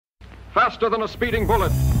faster than a speeding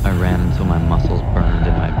bullet, I ran until my muscles burned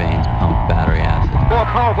and my veins pumped battery acid. more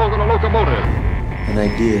powerful than a locomotive. An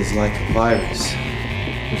idea is like a virus,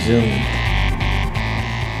 resilient,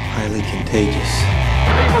 highly contagious.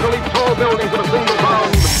 Able to leap tall buildings in a single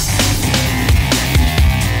bound.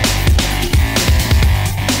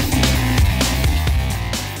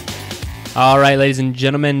 All right, ladies and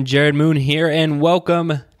gentlemen, Jared Moon here, and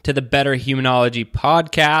welcome to the Better Humanology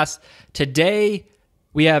podcast. Today,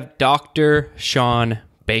 we have Dr. Shawn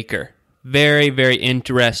Baker. Very, very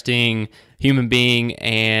interesting human being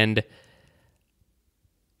and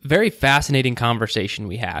very fascinating conversation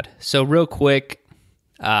we had. So real quick,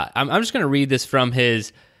 I'm just going to read this from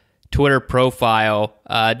his Twitter profile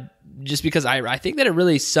just because I think that it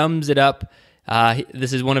really sums it up.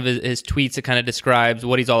 This is one of his tweets that kind of describes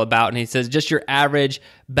what he's all about. And he says, just your average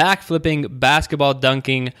backflipping, basketball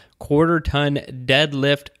dunking, quarter-ton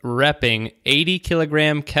deadlift repping,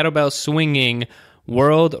 80-kilogram kettlebell swinging,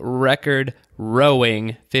 world record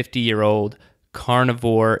rowing, 50-year-old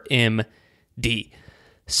carnivore MD.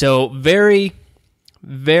 So very,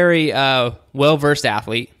 very well-versed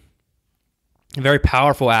athlete, very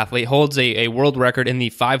powerful athlete, holds a world record in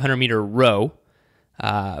the 500-meter row.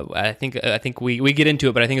 I think we get into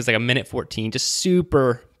it, but I think it's like a minute 14, just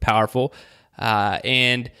super powerful.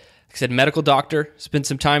 And like I said, medical doctor, spent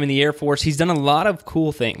some time in the Air Force. He's done a lot of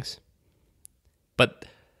cool things. But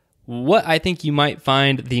what I think you might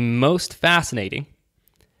find the most fascinating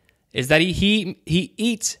is that he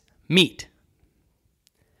eats meat.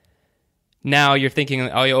 Now you're thinking,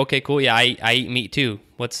 oh, yeah, okay, cool. Yeah, I eat meat too.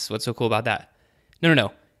 What's so cool about that?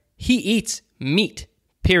 No. He eats meat,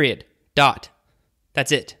 period, dot.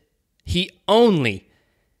 That's it. He only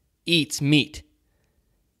eats meat.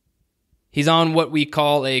 He's on what we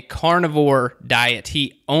call a carnivore diet.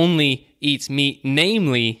 He only eats meat,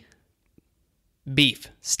 namely beef,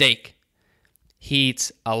 steak. He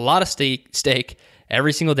eats a lot of steak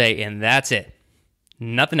every single day, and that's it.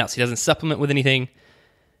 Nothing else. He doesn't supplement with anything.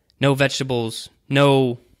 No vegetables,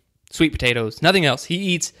 no sweet potatoes, nothing else. He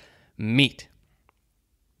eats meat.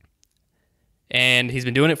 And he's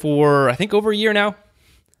been doing it for, I think, over a year now.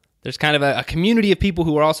 There's kind of a community of people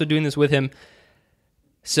who are also doing this with him.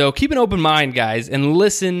 So keep an open mind, guys, and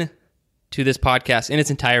listen to this podcast in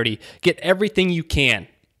its entirety. Get everything you can.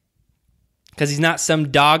 Because he's not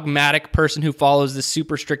some dogmatic person who follows this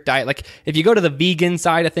super strict diet. Like, if you go to the vegan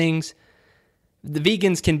side of things, the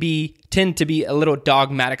vegans tend to be a little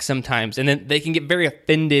dogmatic sometimes, and then they can get very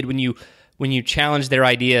offended when you challenge their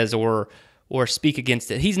ideas or speak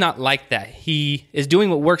against it. He's not like that. He is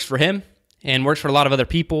doing what works for him and works for a lot of other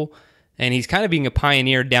people, and he's kind of being a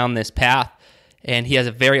pioneer down this path, and he has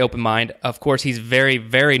a very open mind. Of course, he's very,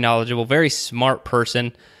 very knowledgeable, very smart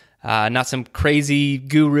person, not some crazy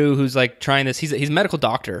guru who's like trying this. He's a medical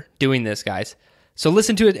doctor doing this, guys. So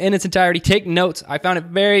listen to it in its entirety. Take notes. I found it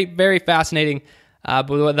very, very fascinating. But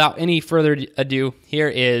without any further ado, here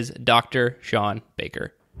is Dr. Shawn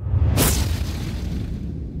Baker.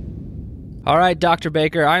 All right, Dr.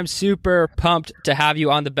 Baker, I'm super pumped to have you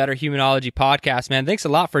on the Better Humanology podcast, man. Thanks a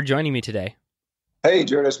lot for joining me today. Hey,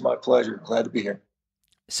 Jared, it's my pleasure. Glad to be here.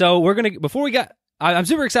 So I'm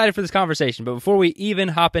super excited for this conversation, but before we even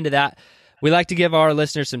hop into that, we like to give our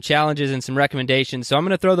listeners some challenges and some recommendations. So I'm going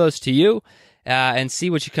to throw those to you and see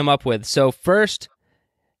what you come up with. So first,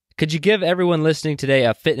 could you give everyone listening today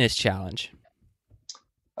a fitness challenge?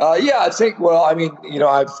 Yeah, I think, I'm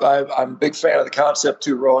a big fan of the Concept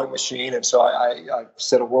 2 rowing machine. And so I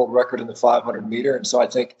set a world record in the 500 meter. And so I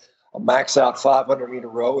think a max out 500 meter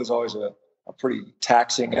row is always a pretty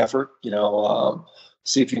taxing effort.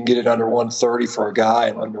 See if you can get it under 130 for a guy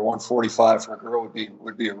and under 145 for a girl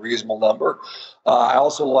would be a reasonable number. I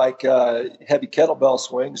also like heavy kettlebell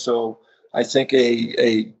swing. So I think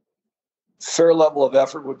a fair level of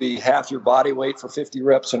effort would be half your body weight for 50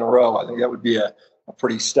 reps in a row. I think that would be a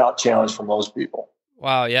pretty stout challenge for most people.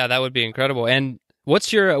 Wow, yeah, that would be incredible. And what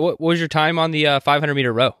was your time on the 500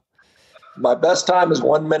 meter row? My best time is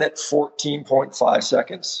 1 minute 14.5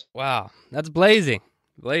 seconds. Wow, that's blazing.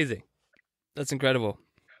 That's incredible.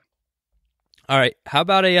 All right, how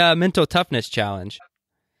about a mental toughness challenge?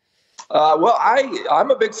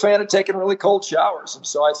 I'm a big fan of taking really cold showers. And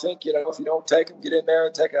so I think, if you don't take them, get in there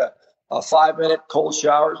and take a 5-minute cold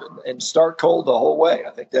shower and start cold the whole way.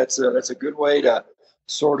 I think that's a good way to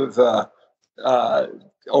sort of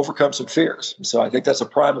overcome some fears. So I think that's a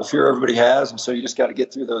primal fear everybody has. And so you just got to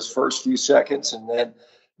get through those first few seconds, and then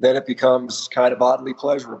it becomes kind of oddly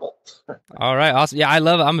pleasurable. All right. Awesome. Yeah,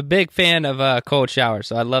 I'm a big fan of cold showers.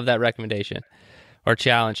 So I love that recommendation or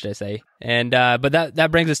challenge, I say. And, but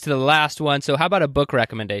that brings us to the last one. So how about a book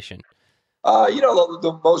recommendation?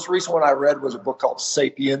 The most recent one I read was a book called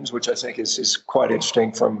Sapiens, which I think is quite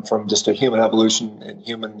interesting from just a human evolution and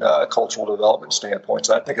human cultural development standpoint.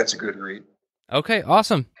 So I think that's a good read. Okay,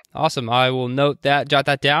 awesome. I will note that, jot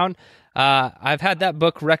that down. I've had that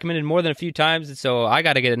book recommended more than a few times, and so I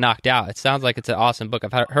got to get it knocked out. It sounds like it's an awesome book.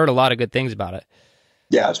 I've heard a lot of good things about it.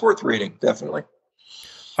 Yeah, it's worth reading, definitely.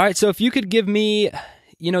 All right, so if you could give me,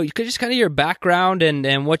 you could just kind of your background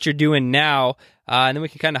and what you're doing now, and then we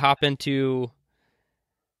can kind of hop into.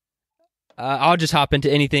 I'll just hop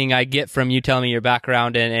into anything I get from you telling me your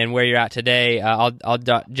background and where you're at today. I'll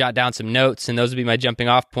jot down some notes, and those will be my jumping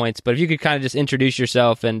off points. But if you could kind of just introduce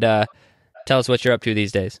yourself and tell us what you're up to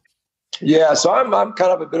these days. Yeah, so I'm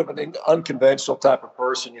kind of a bit of an unconventional type of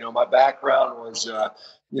person. My background was,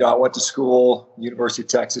 I went to school, University of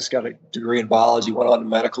Texas, got a degree in biology, went on to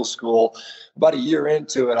medical school. About a year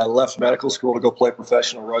into it, I left medical school to go play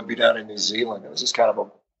professional rugby down in New Zealand. It was just kind of a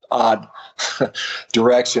odd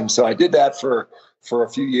direction. So I did that for a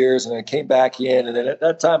few years, and then came back in. And then at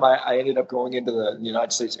that time, I ended up going into the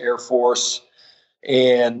United States Air Force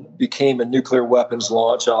and became a nuclear weapons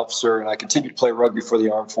launch officer. And I continued to play rugby for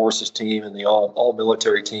the Armed Forces team and the all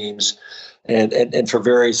military teams, and for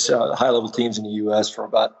various high level teams in the U.S. for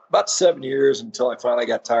about 7 years, until I finally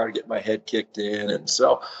got tired of getting my head kicked in. And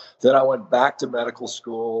so then I went back to medical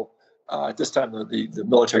school. At this time, the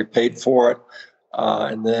military paid for it.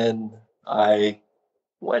 And then I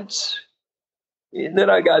went, and then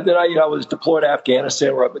I was deployed to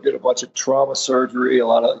Afghanistan, where I did a bunch of trauma surgery, a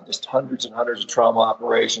lot of just hundreds and hundreds of trauma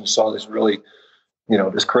operations, saw this really,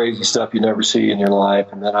 this crazy stuff you never see in your life.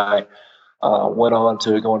 And then I went on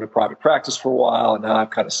to go into private practice for a while, and now I've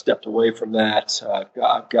kind of stepped away from that.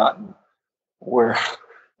 I've gotten where,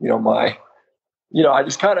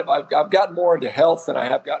 I've gotten more into health than I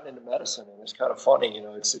have gotten into medicine. And it's kind of funny,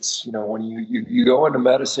 it's when you go into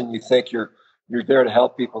medicine, you think you're there to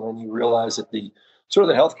help people. Then you realize that the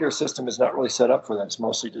healthcare system is not really set up for that. It's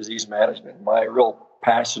mostly disease management. My real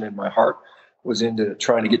passion in my heart was into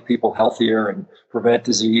trying to get people healthier and prevent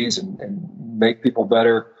disease and make people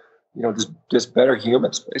better, just better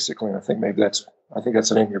humans, basically. And I think that's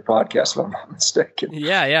the name of your podcast, if I'm not mistaken.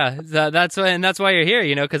 Yeah. That's why you're here,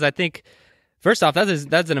 because I think, first off,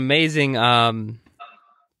 that's an amazing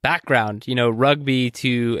background. Rugby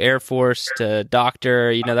to Air Force to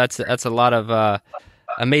doctor. That's a lot of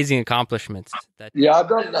amazing accomplishments. I've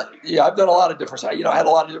done a lot of different. I had a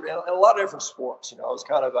lot of different sports. I was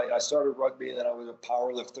kind of I started rugby, and then I was a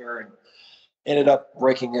power lifter, and ended up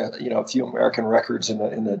breaking a few American records in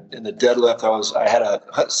the deadlift. I had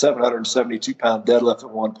a 772 pound deadlift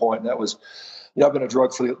at one point, and that was. I've been a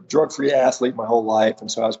drug-free athlete my whole life, and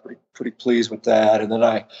so I was pretty pleased with that. And then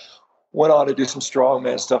I went on to do some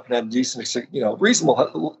strongman stuff and had decent,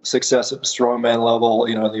 reasonable success at the strongman level.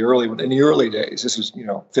 In the early days. This was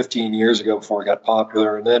 15 years ago before it got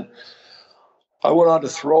popular. And then I went on to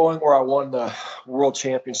throwing, where I won the world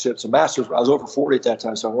championships, the Masters. I was over 40 at that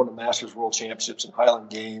time, so I won the Masters World Championships in Highland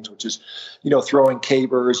Games, which is throwing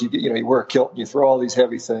cabers. You wear a kilt and you throw all these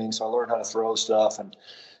heavy things. So I learned how to throw stuff. And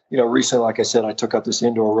recently, like I said, I took up this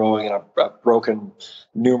indoor rowing, and I've broken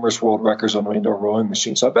numerous world records on the indoor rowing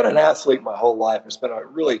machine. So I've been an athlete my whole life. It's been a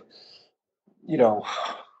really,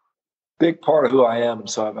 big part of who I am. And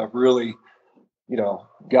so I've really,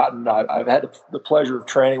 I've had the pleasure of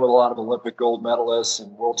training with a lot of Olympic gold medalists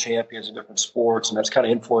and world champions in different sports. And that's kind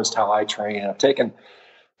of influenced how I train. And I've taken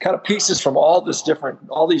kind of pieces from all these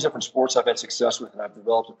different sports I've had success with. And I've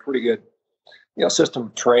developed a pretty good, system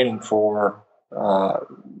of training for,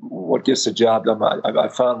 what gets the job done. I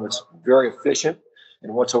found what's very efficient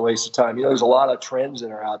and what's a waste of time. There's a lot of trends that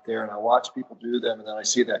are out there, and I watch people do them, and then I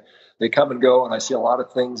see that they come and go, and I see a lot of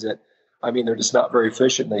things that, they're just not very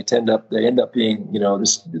efficient. And they end up being,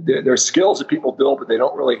 they're skills that people build, but they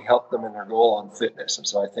don't really help them in their goal on fitness. And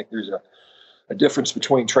so I think there's a difference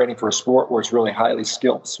between training for a sport where it's really highly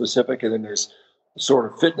skill specific, and then there's sort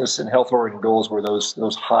of fitness and health oriented goals where those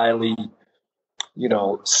highly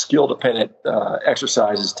skill dependent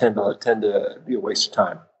exercises tend to be a waste of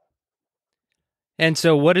time. And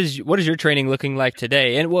so what is your training looking like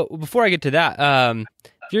today? And before I get to that,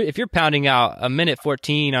 if you're pounding out a minute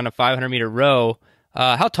 14 on a 500 meter row,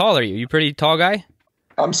 how tall are you? You pretty tall guy?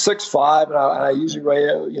 I'm 6'5", and I usually weigh,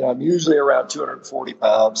 I'm usually around 240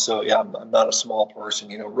 pounds. So yeah, I'm not a small person.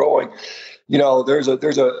 Rowing,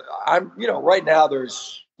 right now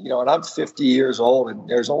there's, and I'm 50 years old, and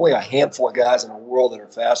there's only a handful of guys in the world that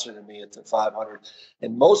are faster than me at the 500.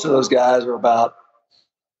 And most of those guys are about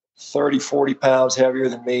 30, 40 pounds heavier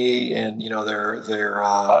than me. And, they're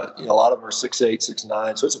a lot of them are 6'8",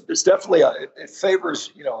 6'9". So it's definitely, it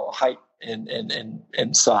favors, height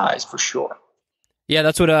in size for sure. Yeah,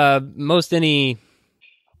 that's what most any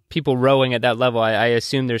people rowing at that level, I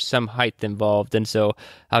assume there's some height involved. And so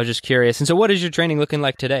I was just curious. And so what is your training looking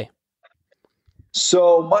like today?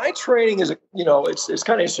 So my training is, it's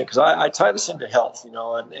kind of interesting because I tie this into health,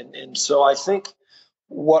 and so I think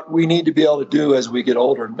what we need to be able to do as we get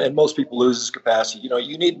older, and most people lose this capacity,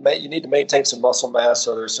 you need to maintain some muscle mass.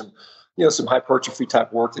 So there's some hypertrophy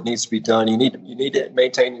type work that needs to be done. You need to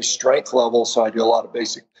maintain your strength level. So I do a lot of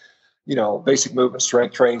basic movement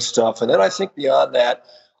strength training stuff. And then I think beyond that,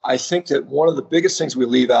 I think that one of the biggest things we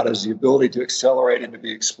leave out is the ability to accelerate and to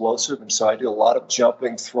be explosive. And so I do a lot of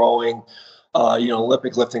jumping, throwing,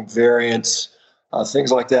 Olympic lifting variants,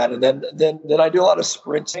 things like that. And then I do a lot of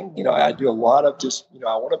sprinting. I do a lot of just,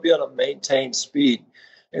 I want to be able to maintain speed.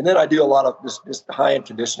 And then I do a lot of just high-end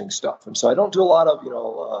conditioning stuff. And so I don't do a lot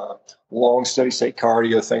of, long steady state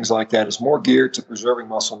cardio, things like that. It's more geared to preserving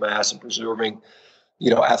muscle mass and preserving,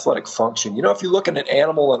 athletic function. If you look at an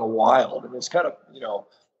animal in a wild, and it's kind of,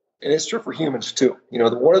 and it's true for humans too.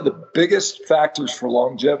 One of the biggest factors for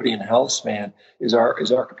longevity and health span is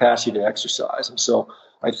our capacity to exercise. And so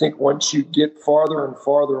I think once you get farther and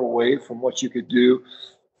farther away from what you could do,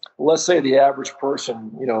 let's say the average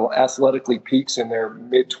person, athletically peaks in their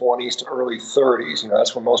mid 20s to early 30s.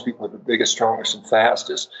 That's when most people are the biggest, strongest, and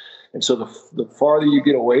fastest. And so the farther you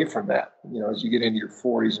get away from that, as you get into your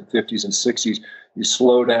 40s and 50s and 60s, you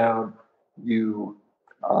slow down, you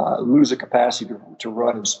lose a capacity to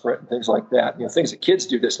run and sprint and things like that. Things that kids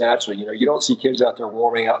do this naturally. You don't see kids out there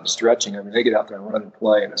warming out and stretching. I mean, they get out there and run and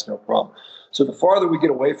play, and it's no problem. So the farther we get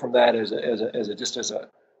away from that as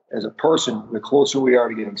a person, the closer we are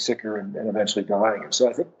to getting sicker and eventually dying. And so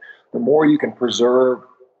I think the more you can preserve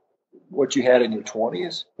what you had in your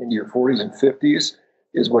 20s, into your 40s and 50s,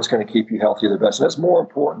 is what's going to keep you healthy the best. And that's more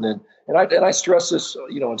important than, and I stress this,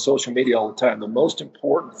 on social media all the time. The most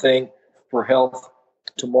important thing for health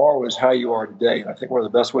tomorrow is how you are today. And I think one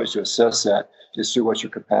of the best ways to assess that is through what your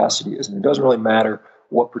capacity is. And it doesn't really matter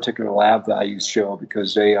what particular lab values show,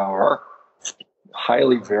 because they are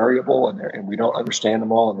highly variable and we don't understand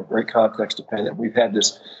them all, and they're very context dependent. We've had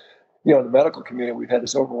this, in the medical community, we've had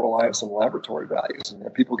this over reliance on laboratory values,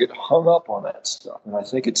 and people get hung up on that stuff. And I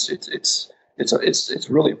think it's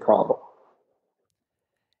really a problem.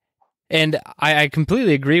 And I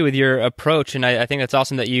completely agree with your approach, and I think that's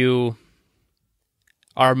awesome that you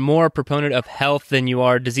are more a proponent of health than you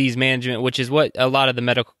are disease management, which is what a lot of the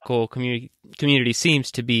medical community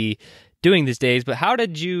seems to be doing these days. But how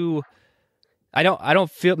did you? I don't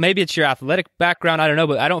feel, maybe it's your athletic background, I don't know,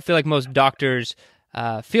 but I don't feel like most doctors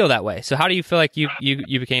feel that way. So how do you feel like you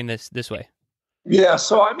became this way? Yeah,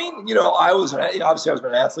 so I mean, obviously I was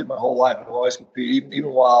an athlete my whole life. I've always competed,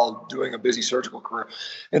 even while doing a busy surgical career.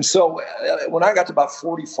 And so when I got to about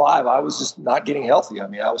 45, I was just not getting healthy. I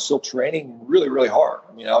mean, I was still training really, really hard.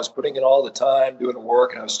 I mean, I was putting in all the time, doing the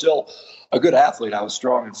work, and I was still a good athlete. I was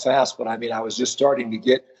strong and fast, but I mean, I was just starting to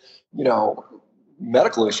get,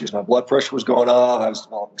 medical issues. My blood pressure was going up. I was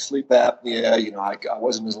developing sleep apnea. I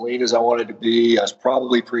wasn't as lean as I wanted to be. I was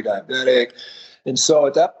probably pre-diabetic. And so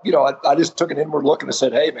at that, I just took an inward look and I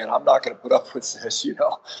said, hey, man, I'm not going to put up with this.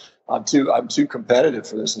 I'm too competitive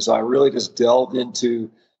for this. And so I really just delved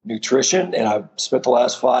into nutrition, and I've spent the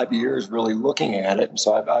last 5 years really looking at it. And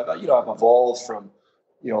so I've evolved from,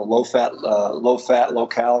 low fat, low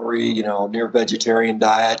calorie, near vegetarian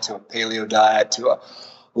diet to a paleo diet to a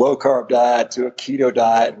low carb diet to a keto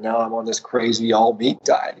diet. And now I'm on this crazy all meat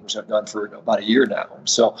diet, which I've done for about a year now. And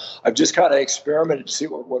so I've just kind of experimented to see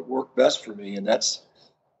what worked best for me. And that's,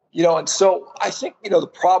 and so I think, the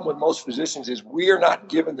problem with most physicians is we are not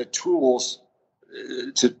given the tools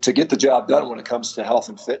to get the job done when it comes to health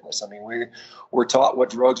and fitness. I mean, we're taught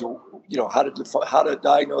what drugs are, how to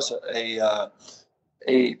diagnose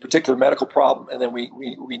a particular medical problem. And then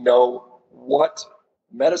we know what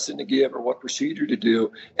medicine to give or what procedure to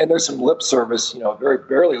do. And there's some lip service, very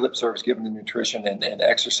barely lip service given to nutrition and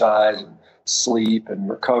exercise and sleep and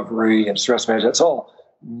recovery and stress management. That's all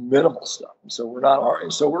minimal stuff. And so we're not,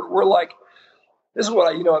 and so we're like, this is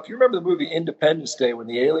what if you remember the movie Independence Day when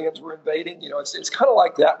the aliens were invading, it's kind of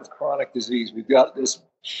like that with chronic disease. We've got this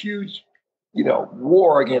huge,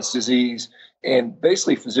 war against disease, and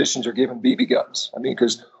basically physicians are given BB guns. I mean,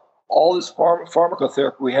 because all this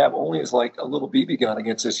pharmacotherapy we have only is like a little BB gun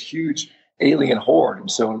against this huge alien horde. And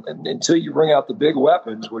so until you bring out the big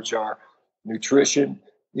weapons, which are nutrition,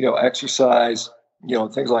 exercise,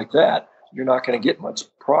 things like that, you're not going to get much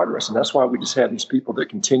progress. And that's why we just have these people that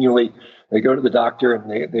continually, they go to the doctor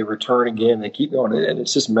and they return again, they keep going. And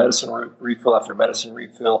it's just medicine refill after medicine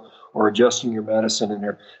refill, or adjusting your medicine.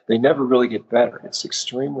 And they never really get better. It's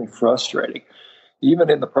extremely frustrating. Even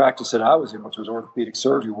in the practice that I was in, which was orthopedic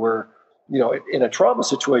surgery, where, in a trauma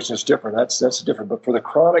situation, it's different. That's different. But for the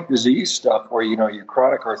chronic disease stuff, where, your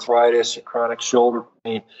chronic arthritis, your chronic shoulder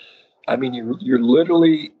pain, I mean, you're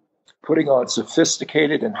literally putting on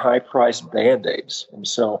sophisticated and high-priced Band-Aids. And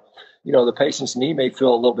so, the patient's knee may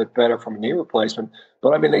feel a little bit better from a knee replacement,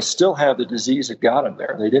 but I mean, they still have the disease that got them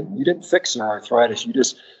there. You didn't fix their arthritis. You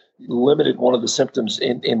just limited one of the symptoms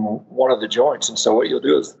in one of the joints. And so what you'll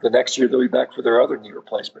do is the next year they'll be back for their other knee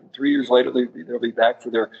replacement. And 3 years later, they'll be back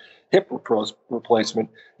for their hip replacement.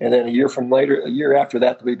 And then a year after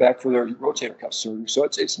that, they'll be back for their rotator cuff surgery. So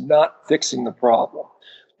it's not fixing the problem.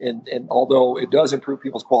 And although it does improve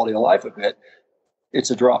people's quality of life a bit,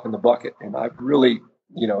 it's a drop in the bucket. And I really,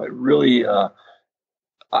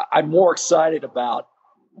 I'm more excited about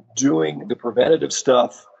doing the preventative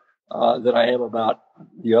stuff than I am about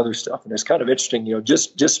the other stuff. And it's kind of interesting,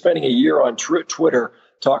 just spending a year on Twitter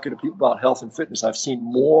talking to people about health and fitness, I've seen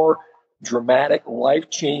more dramatic,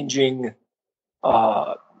 life-changing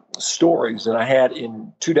stories than I had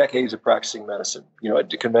in 2 decades of practicing medicine,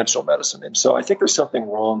 conventional medicine. And so I think there's something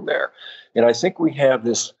wrong there. And I think we have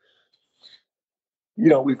this,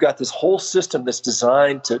 we've got this whole system that's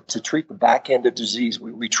designed to treat the back end of disease.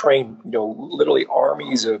 We train, literally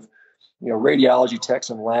armies of, radiology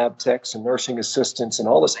techs and lab techs and nursing assistants and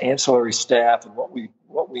all this ancillary staff. And what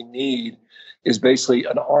we need is basically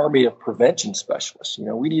an army of prevention specialists.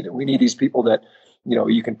 We need these people that,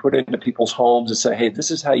 you can put into people's homes and say, hey,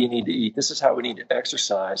 this is how you need to eat. This is how we need to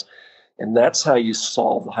exercise. And that's how you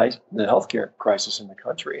solve the healthcare crisis in the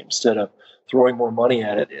country, instead of throwing more money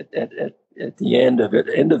at it at the end of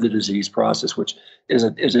the disease process, which is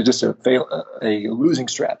just a losing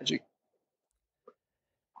strategy.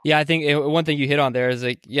 Yeah, I think one thing you hit on there is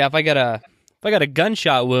if I got a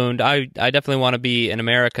gunshot wound, I definitely want to be in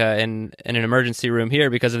America in an emergency room here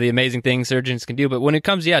because of the amazing things surgeons can do. But when it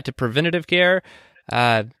comes, to preventative care,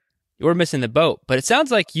 we're missing the boat. But it sounds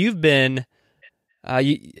like you've been,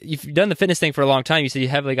 you've done the fitness thing for a long time. You said you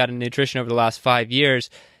heavily got into nutrition over the last 5 years,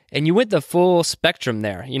 and you went the full spectrum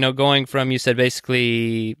there. Going from, you said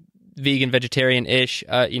basically vegan, vegetarian-ish,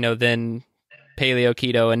 then paleo,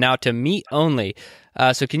 keto, and now to meat only.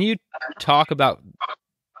 So can you talk about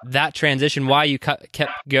that transition, why you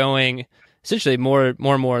kept going essentially more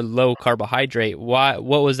and more low carbohydrate? What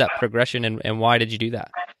was that progression, and why did you do that?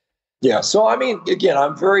 Yeah. So, I mean, again,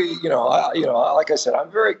 I'm very, like I said, I'm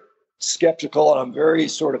very skeptical, and I'm very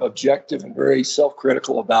sort of objective and very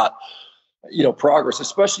self-critical about, progress,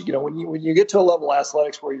 especially, when you get to a level of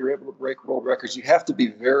athletics where you're able to break world records, you have to be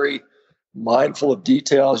very mindful of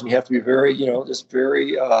details, and you have to be very, just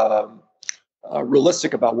very,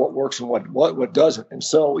 realistic about what works and what doesn't. And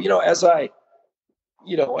so, as I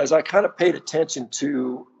kind of paid attention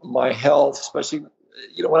to my health, especially,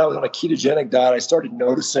 when I was on a ketogenic diet, I started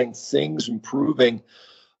noticing things improving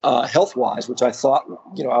health-wise, which I thought,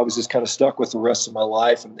 I was just kind of stuck with the rest of my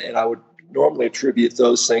life. And I would normally attribute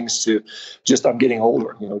those things to just, I'm getting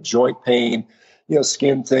older, joint pain,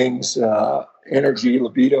 skin things, energy,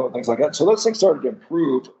 libido, and things like that. So those things started to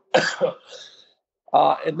improve.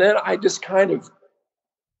 And then I just kind of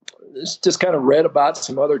read about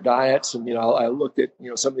some other diets, and I looked at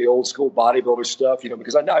some of the old school bodybuilder stuff,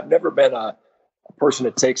 because I've never been a person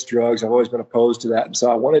that takes drugs. I've always been opposed to that, and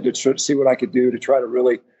so I wanted to see what I could do to try to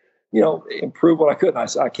really, improve what I could. And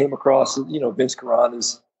I came across Vince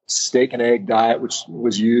Caranda's steak and egg diet, which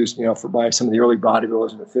was used by some of the early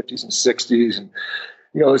bodybuilders in the 50s and 60s, and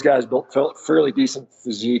those guys built fairly decent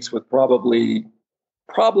physiques with probably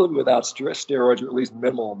without steroids, or at least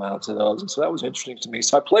minimal amounts of those. And so that was interesting to me.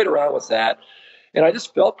 So I played around with that, and I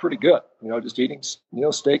just felt pretty good, just eating,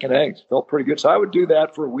 steak and eggs felt pretty good. So I would do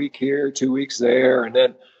that for a week here, 2 weeks there. And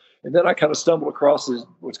then I kind of stumbled across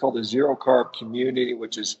what's called the zero carb community,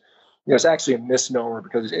 which is, it's actually a misnomer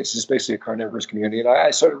because it's just basically a carnivorous community. And I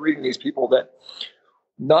started reading these people that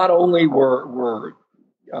not only were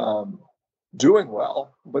doing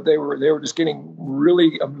well, but they were just getting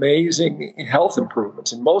really amazing health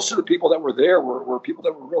improvements. And most of the people that were there were people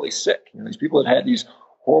that were really sick. These people that had these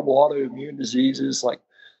horrible autoimmune diseases, like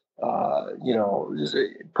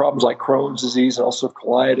problems like Crohn's disease and ulcerative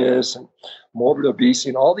colitis and morbid obesity.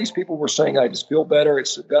 And all these people were saying, I just feel better.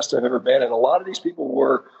 It's the best I've ever been. And a lot of these people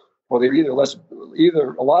were, they were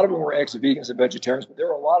either a lot of them were ex-vegans and vegetarians, but there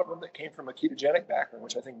were a lot of them that came from a ketogenic background,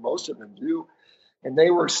 which I think most of them do. And they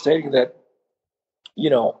were stating that,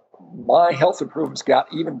 my health improvements got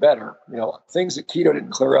even better. Things that keto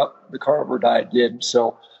didn't clear up, the carnivore diet did.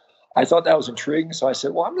 So I thought that was intriguing. So I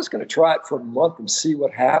said, well, I'm just going to try it for a month and see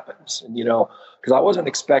what happens. And, because I wasn't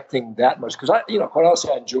expecting that much. Because quite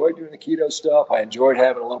honestly, I enjoyed doing the keto stuff. I enjoyed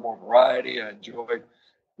having a little more variety. I enjoyed,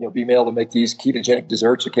 being able to make these ketogenic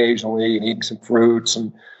desserts occasionally and eating some fruits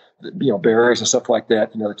and, berries and stuff like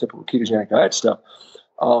that, the typical ketogenic diet stuff.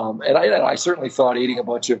 And I certainly thought eating a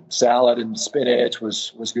bunch of salad and spinach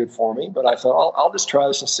was good for me, but I thought I'll just try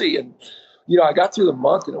this and see. And, I got through the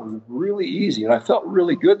month and it was really easy and I felt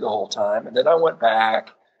really good the whole time. And then I went back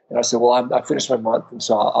and I said, well, I finished my month. And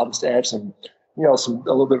so I'll just add some, a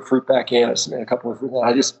little bit of fruit back in and a couple of fruit. And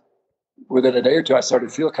I just, within a day or two, I started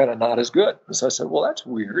to feel kind of not as good. And so I said, well, that's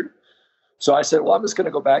weird. So I said, well, I'm just going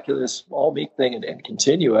to go back to this all meat thing and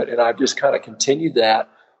continue it. And I've just kind of continued that,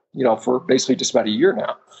 for basically just about a year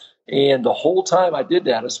now. And the whole time I did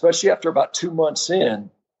that, especially after about 2 months in,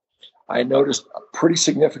 I noticed a pretty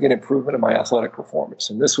significant improvement in my athletic performance.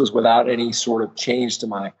 And this was without any sort of change to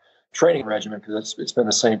my training regimen because it's been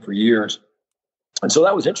the same for years. And so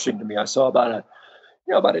that was interesting to me. I saw about an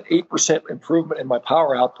 8% improvement in my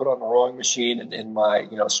power output on the rowing machine and my,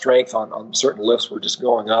 strength on certain lifts were just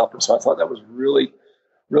going up. And so I thought that was really,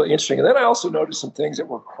 really interesting. And then I also noticed some things that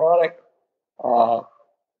were chronic,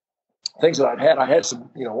 things that I'd had. I had some,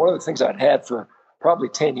 one of the things I'd had for probably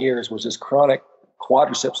 10 years was this chronic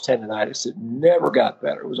quadriceps tendonitis. It never got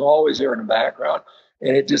better. It was always there in the background,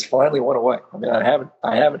 and it just finally went away. I mean, I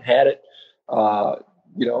haven't had it,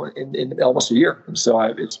 in almost a year. And so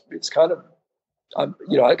it's kind of,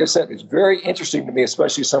 like I said, it's very interesting to me,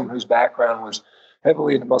 especially someone whose background was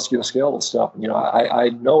heavily into musculoskeletal stuff. I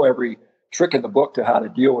know every trick in the book to how to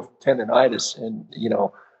deal with tendonitis, and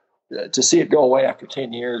to see it go away after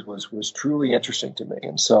 10 years was truly interesting to me.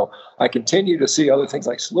 And so I continue to see other things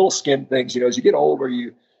like little skin things. As you get older,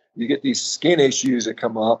 you get these skin issues that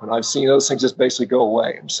come up, and I've seen those things just basically go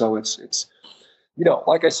away. And so it's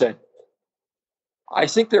like I said, I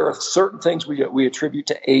think there are certain things we attribute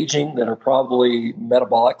to aging that are probably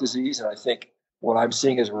metabolic disease, and I think what I'm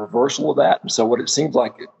seeing is a reversal of that. And so what it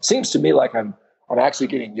seems to me like I'm actually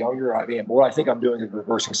getting younger. I mean, what I think I'm doing is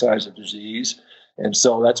reversing signs of disease. And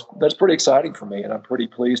so that's pretty exciting for me, and I'm pretty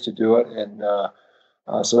pleased to do it. And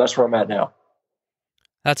so that's where I'm at now.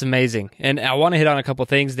 That's amazing. And I want to hit on a couple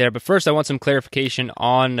things there, but first I want some clarification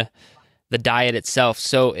on the diet itself.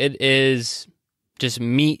 So it is just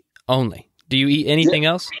meat only. Do you eat anything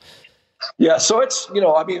else? Yeah. So it's,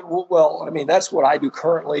 that's what I do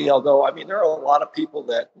currently. Although, there are a lot of people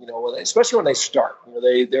that, especially when they start,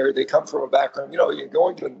 they come from a background,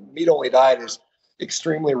 going to a meat only diet is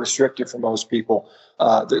extremely restrictive for most people.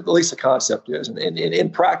 At least the concept is. And in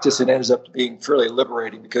practice, it ends up being fairly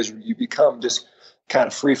liberating because you become just kind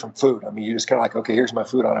of free from food. You just kind of like, okay, here's my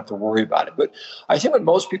food. I don't have to worry about it. But I think when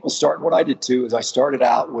most people start, and what I did too, is I started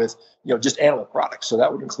out with, just animal products. So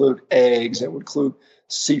that would include eggs. It would include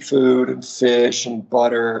seafood and fish and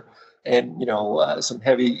butter and, some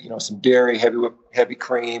heavy, some dairy, heavy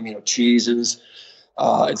cream, cheeses,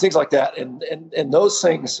 and things like that. And those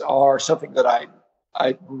things are something that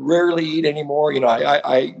I rarely eat anymore.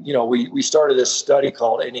 We started this study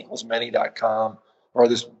called n=many.com, or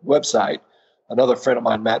this website. Another friend of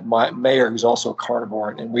mine, Matt Mayer, who's also a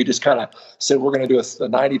carnivore, and we just kind of said we're going to do a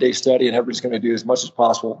 90-day study, and everybody's going to do as much as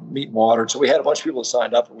possible meat and water. And so we had a bunch of people that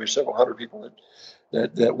signed up, and we had several hundred people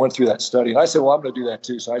that went through that study. And I said, well, I'm going to do that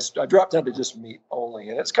too. So I dropped down to just meat only,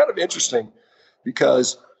 and it's kind of interesting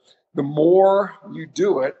because the more you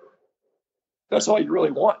do it, that's all you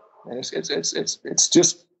really want. And it's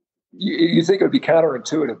just, you think it would be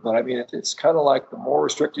counterintuitive, but it's kind of like the more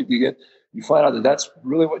restrictive you get, you find out that that's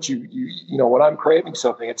really what when I'm craving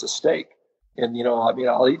something, it's a steak. And,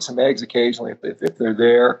 I'll eat some eggs occasionally if they're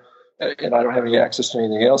there and I don't have any access to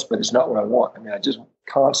anything else, but it's not what I want. I just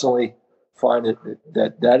constantly find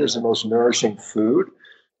that is the most nourishing food,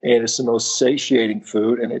 and it's the most satiating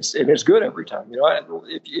food, and it's good every time.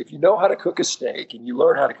 If you know how to cook a steak and you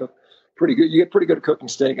learn how to cook pretty good, you get pretty good at cooking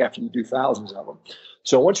steak after you do thousands of them.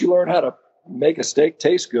 So once you learn how to make a steak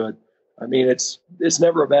taste good, it's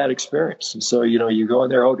never a bad experience. And so, you go in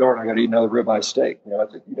there, oh darn, I got to eat another ribeye steak.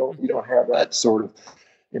 You don't have that sort of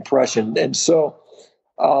impression. And so,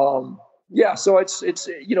 so it's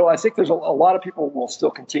I think there's a lot of people will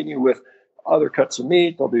still continue with other cuts of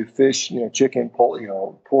meat. They'll do fish, chicken,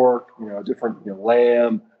 pork, different,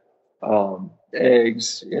 lamb,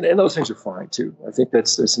 eggs, and those things are fine too. I think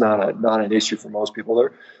that's not an issue for most people.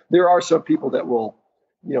 There are some people that will,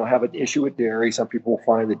 have an issue with dairy. Some people will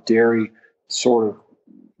find that dairy sort of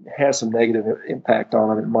has some negative impact on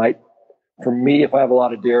them. It might For me, if I have a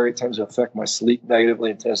lot of dairy, it tends to affect my sleep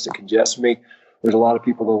negatively and tends to congest me. There's a lot of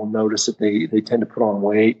people that will notice that they tend to put on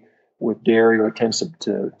weight with dairy, or it tends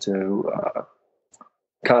to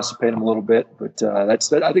constipate them a little bit. But I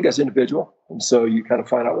think that's individual. And so you kind of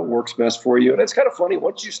find out what works best for you. And it's kind of funny,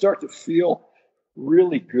 once you start to feel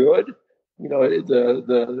really good, you know,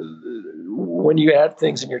 when you add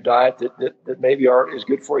things in your diet that maybe aren't as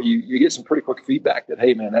good for you, you get some pretty quick feedback that,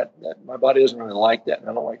 hey man, that my body doesn't really like that, and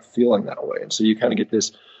I don't like feeling that way. And so you kind of get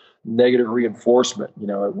this negative reinforcement, you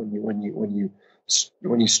know, when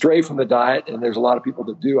you stray from the diet. And there's a lot of people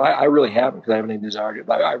that do. I really haven't, because I haven't any desire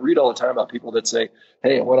to. I read all the time about people that say,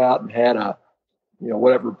 hey, I went out and had a, you know,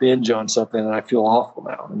 whatever binge on something, and I feel awful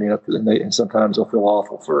now. I mean, and sometimes they'll feel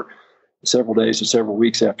awful for several days to several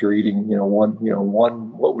weeks after eating, one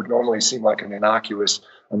what would normally seem like an innocuous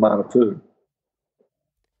amount of food.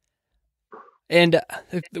 And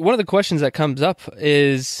one of the questions that comes up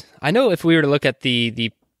is, I know if we were to look at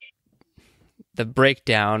the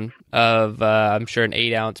breakdown of, I'm sure, an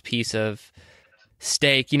 8-ounce piece of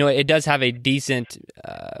steak, you know, it does have a decent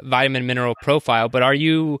vitamin mineral profile, but do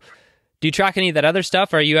you track any of that other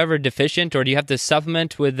stuff? Are you ever deficient, or do you have to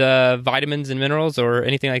supplement with vitamins and minerals or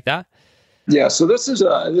anything like that? Yeah, so this is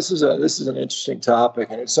an interesting topic,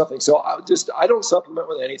 and it's something. So I don't supplement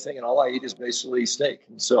with anything, and all I eat is basically steak.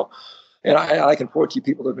 And so, and I can point to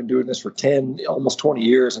people that have been doing this for 10, almost 20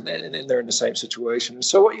 years, and they're in the same situation. And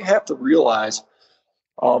so what you have to realize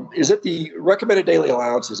is that the recommended daily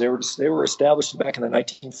allowances, they were established back in the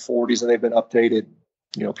 1940s, and they've been updated,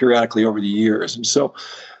 you know, periodically over the years. And so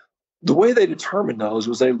the way they determined those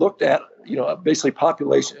was they looked at, you know, basically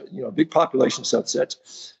population, you know, big population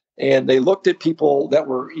subsets. And they looked at people that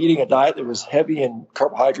were eating a diet that was heavy in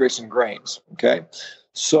carbohydrates and grains. Okay.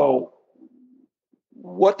 So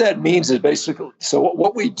what that means is basically, so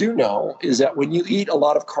what we do know is that when you eat a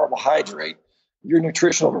lot of carbohydrate, your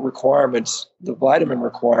nutritional requirements, the vitamin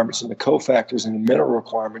requirements and the cofactors and the mineral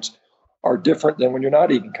requirements are different than when you're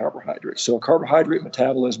not eating carbohydrates. So carbohydrate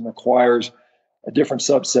metabolism requires a different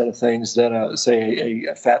subset of things than, say,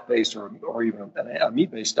 a fat-based or even a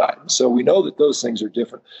meat-based diet. And so we know that those things are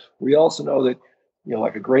different. We also know that, you know,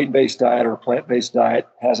 like a grain-based diet or a plant-based diet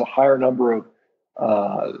has a higher number of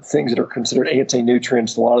things that are considered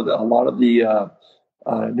anti-nutrients. A lot of the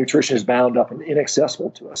nutrition is bound up and inaccessible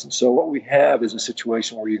to us. And so what we have is a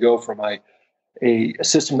situation where you go from a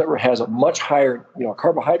system that has a much higher, you know,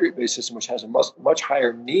 carbohydrate-based system, which has a much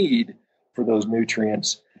higher need for those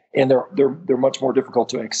nutrients, and they're much more difficult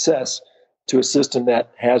to access, to a system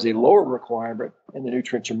that has a lower requirement and the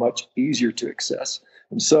nutrients are much easier to access.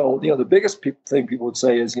 And so, you know, the biggest thing people would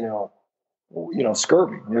say is, you know,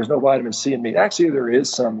 scurvy. There's no vitamin C in meat. Actually, there is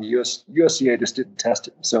some. The USDA just didn't test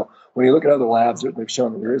it. So when you look at other labs, they've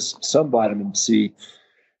shown that there is some vitamin C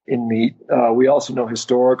in meat. We also know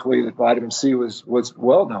historically that vitamin C was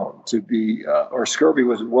well known to be, or scurvy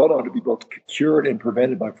was well known to be both cured and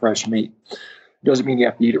prevented by fresh meat. Doesn't mean you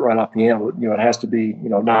have to eat it right off the animal. You know, it has to be, you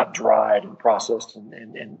know, not dried and processed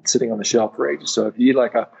and sitting on the shelf for ages. So if you eat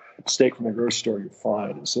like a steak from the grocery store, you're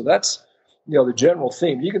fine. And so that's, you know, the general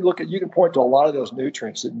theme. You can point to a lot of those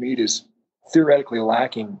nutrients that meat is theoretically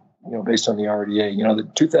lacking, you know, based on the RDA. You know, the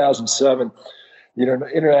 2007, you know,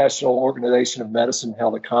 International Organization of Medicine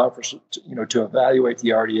held a conference, you know, to evaluate the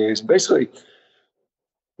RDAs. And basically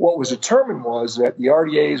what was determined was that the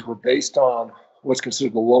RDAs were based on what's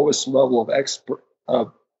considered the lowest level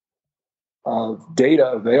of data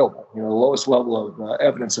available, you know, the lowest level of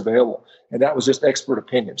evidence available. And that was just expert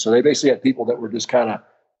opinion. So they basically had people that were just kind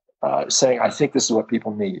of saying, I think this is what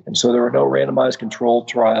people need. And so there were no randomized controlled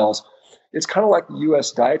trials. It's kind of like the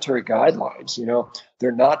U.S. dietary guidelines. You know,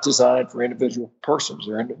 they're not designed for individual persons.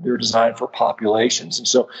 They're designed for populations. And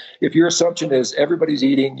so if your assumption is everybody's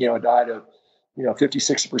eating, you know, a diet of, you know, 50,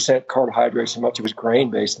 60% carbohydrates and much of it's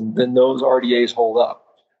grain-based, and then those RDAs hold up.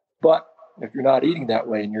 But if you're not eating that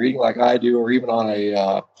way and you're eating like I do, or even on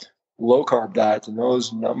a low-carb diet, then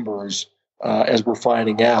those numbers, as we're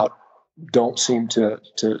finding out, don't seem to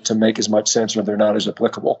make as much sense, or they're not as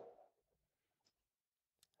applicable.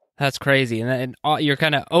 That's crazy. And you're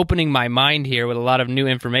kind of opening my mind here with a lot of new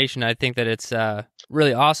information. I think that it's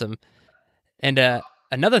really awesome. And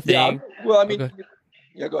another thing... Yeah, well, I mean...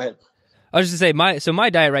 Yeah, go ahead. I was just gonna say my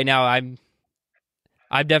diet right now, I'm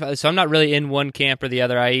definitely, so I'm not really in one camp or the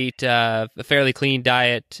other. I eat a fairly clean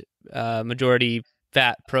diet, majority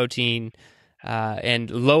fat, protein, and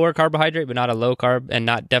lower carbohydrate, but not a low carb, and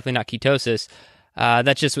definitely not ketosis.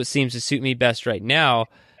 That's just what seems to suit me best right now.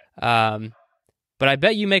 But I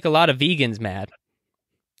bet you make a lot of vegans mad.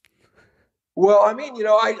 Well, I mean, you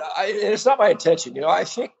know, and it's not my intention. You know, I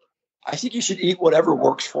think you should eat whatever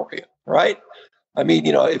works for you. right? I mean,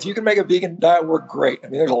 if you can make a vegan diet work, great. I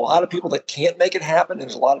mean, there's a lot of people that can't make it happen.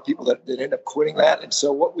 There's a lot of people that end up quitting that. And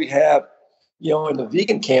so what we have, in the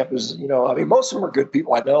vegan camp is, I mean, most of them are good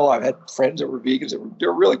people. I know I've had friends that were vegans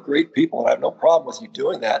they're really great people, and I have no problem with you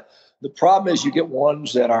doing that. The problem is you get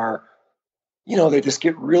ones that are, they just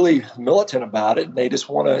get really militant about it, and they just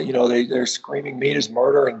want to, they're screaming meat is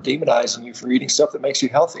murder and demonizing you for eating stuff that makes you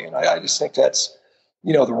healthy. And I just think that's,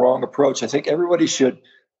 the wrong approach. I think everybody should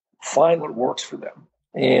find what works for them.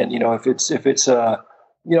 And, if it's and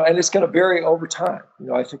it's going to vary over time.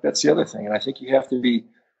 I think that's the other thing. And I think you have to be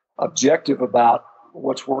objective about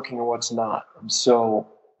what's working and what's not. And so,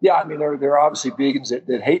 yeah, I mean, there are obviously vegans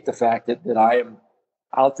that hate the fact that I am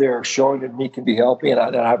out there showing that meat can be healthy. And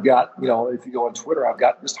I've got, if you go on Twitter, I've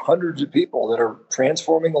got just hundreds of people that are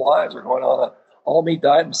transforming their lives. They're going on a all meat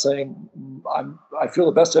diet and saying, I feel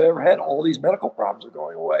the best I've ever had. All these medical problems are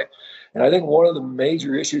going away. And I think one of the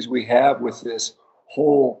major issues we have with this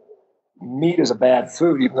whole meat is a bad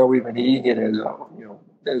food, even though we've been eating it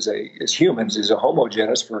as humans, as a Homo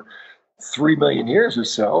genus for 3 million years or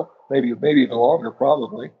so, maybe even longer,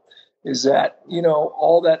 probably, is that,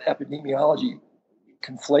 all that epidemiology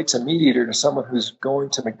conflates a meat eater to someone who's going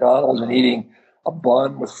to McDonald's and eating a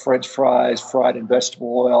bun with French fries fried in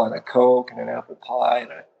vegetable oil and a Coke and an apple pie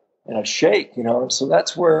and a shake, And so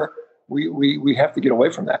that's where we have to get away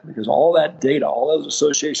from that, because all that data, all those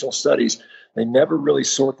associational studies, they never really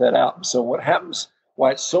sort that out. And so what happens,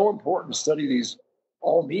 why it's so important to study these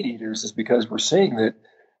all meat eaters, is because we're seeing that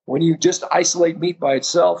when you just isolate meat by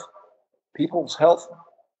itself, people's health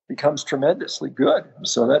becomes tremendously good. And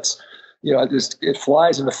so that's, it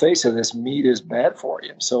flies in the face of this meat is bad for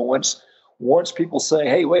you. And so once people say,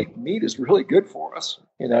 hey, wait, meat is really good for us,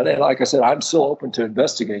 and like I said, I'm still open to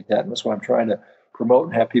investigate that. And that's what I'm trying to promote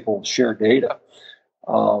and have people share data,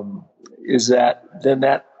 is that then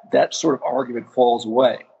that sort of argument falls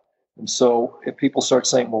away. And so if people start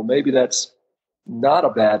saying, well, maybe that's not a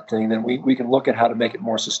bad thing, then we can look at how to make it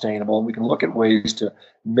more sustainable, and we can look at ways to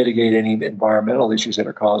mitigate any environmental issues that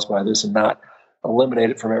are caused by this and not eliminate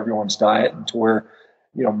it from everyone's diet, and to where,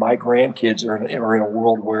 my grandkids are in a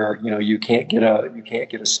world where, you can't get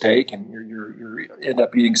a steak, and you end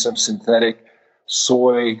up eating some synthetic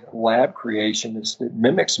soy lab creation that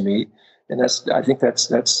mimics meat. And I think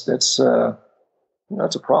that's a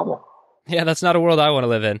problem. Yeah, that's not a world I want to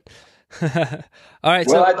live in. All right.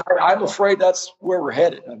 Well, I'm afraid that's where we're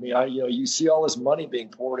headed. I mean, you see all this money being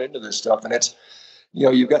poured into this stuff, and it's,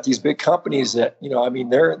 you've got these big companies that, I mean,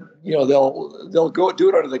 they'll go do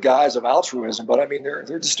it under the guise of altruism, but I mean,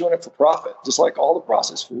 they're just doing it for profit, just like all the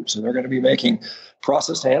processed foods. And they're going to be making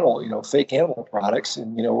processed animal, fake animal products,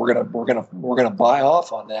 and we're gonna buy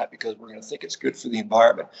off on that because we're going to think it's good for the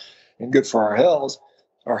environment and good for our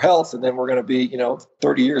health, and then we're going to be,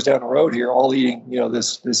 30 years down the road here, all eating,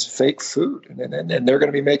 this fake food, and they're going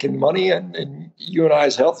to be making money, and you and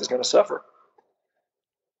I's health is going to suffer.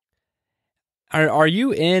 Are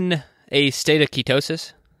you in a state of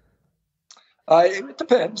ketosis? It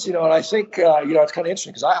depends, and I think, it's kind of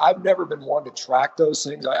interesting because I've never been one to track those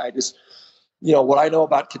things. I just, what I know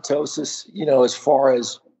about ketosis, as far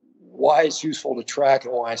as why it's useful to track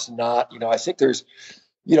and why it's not, I think there's,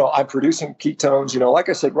 I'm producing ketones, like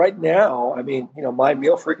I said, right now, I mean, my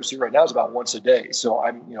meal frequency right now is about once a day. So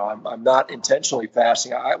I'm not intentionally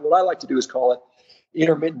fasting. What I like to do is call it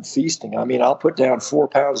intermittent feasting. I mean, I'll put down 4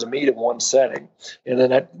 pounds of meat in one setting, and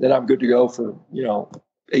then I'm good to go for,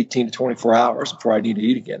 18 to 24 hours before I need to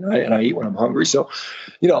eat again. And I eat when I'm hungry. So,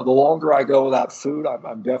 the longer I go without food,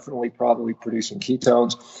 I'm definitely probably producing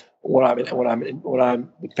ketones. When I'm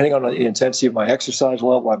depending on the intensity of my exercise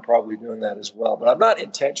level, I'm probably doing that as well. But I'm not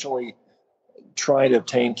intentionally trying to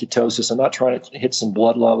obtain ketosis. I'm not trying to hit some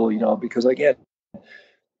blood level, because again,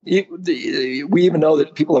 we even know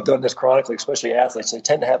that people have done this chronically, especially athletes. They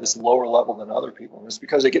tend to have this lower level than other people, and it's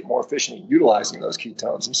because they get more efficient at utilizing those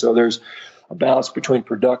ketones. And so there's a balance between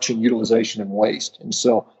production, utilization, and waste. And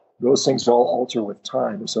so those things all alter with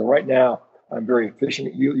time. And so right now, I'm very efficient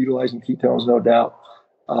at utilizing ketones, no doubt,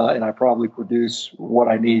 and I probably produce what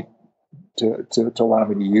I need to allow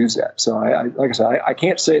me to use that. So like I said, I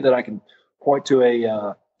can't say that I can point to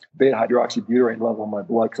a beta hydroxybutyrate level in my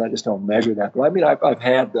blood because I just don't measure that. But I mean, I've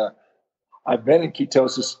been in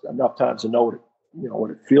ketosis enough times to know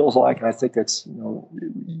what it feels like, and I think that's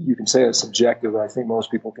you can say it's subjective. But I think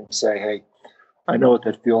most people can say, hey, I know what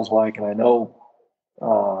that feels like, and I know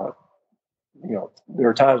there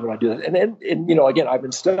are times when I do that. And again, I've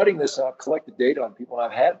been studying this. I've collected data on people, and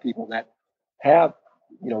I've had people that have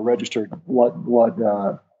registered blood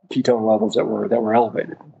ketone levels that were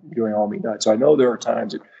elevated during all meat diet. So I know there are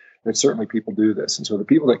times that certainly people do this. And so the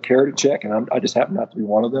people that care to check, and I just happen not to be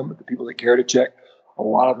one of them, but the people that care to check, a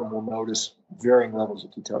lot of them will notice varying levels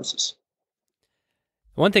of ketosis.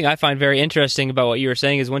 One thing I find very interesting about what you were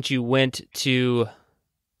saying is once you went to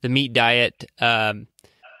the meat diet,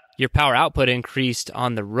 your power output increased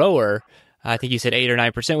on the rower. I think you said 8 or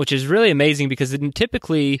 9%, which is really amazing because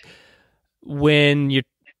typically when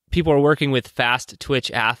people are working with fast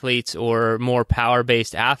twitch athletes or more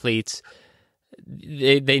power-based athletes,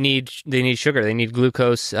 they need sugar, they need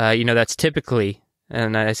glucose. That's typically,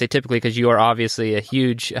 and I say typically because you are obviously a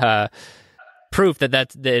huge proof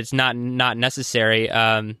that it's not necessary.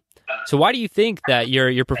 So why do you think that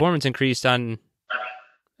your performance increased on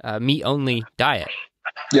meat only diet?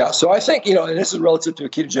 Yeah, so I think, and this is relative to a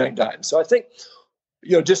ketogenic diet. So I think,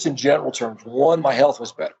 just in general terms, one, my health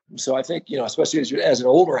was better. So I think, especially as an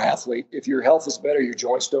older athlete, if your health is better, your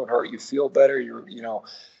joints don't hurt, you feel better, you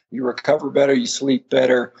recover better, you sleep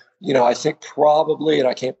better. I think probably, and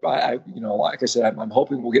like I said, I'm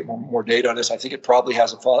hoping we'll get more data on this. I think it probably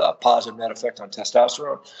has a positive net effect on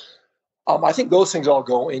testosterone. I think those things all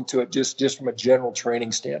go into it just from a general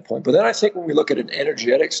training standpoint. But then I think when we look at an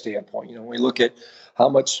energetic standpoint, when we look at how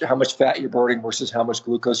much fat you're burning versus how much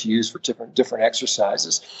glucose you use for different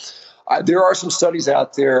exercises, there are some studies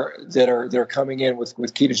out there that are coming in with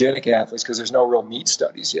ketogenic athletes because there's no real meat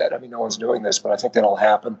studies yet. I mean, no one's doing this, but I think that'll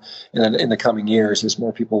happen in the coming years as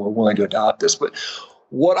more people are willing to adopt this. But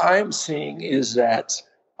what I'm seeing is that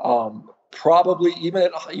probably even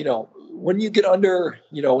at when you get under,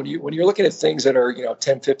 when you're looking at things that are,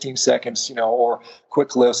 10, 15 seconds, or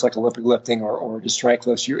quick lifts like Olympic lifting or just strength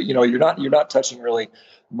lifts, you're not touching really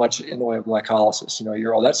much in the way of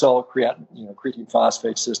glycolysis. That's all creatine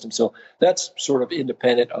phosphate system. So that's sort of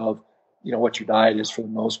independent of, what your diet is for the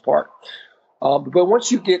most part. But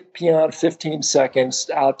once you get beyond 15 seconds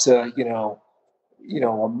out to,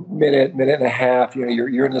 a minute and a half,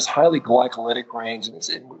 you're in this highly glycolytic range, and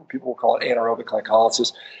people will call it anaerobic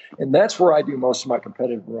glycolysis. And that's where I do most of my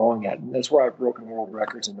competitive rowing at. And that's where I've broken world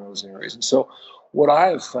records in those areas. And so what I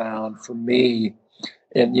have found for me,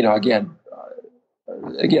 and, again,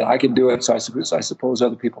 I can do it. So I suppose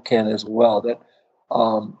other people can as well, that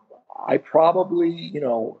I probably,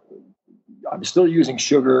 I'm still using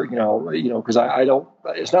sugar, because I don't,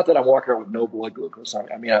 it's not that I'm walking around with no blood glucose.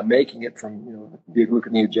 I'm making it from, via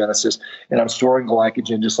gluconeogenesis, and I'm storing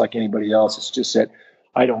glycogen just like anybody else. It's just that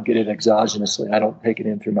I don't get it exogenously. I don't take it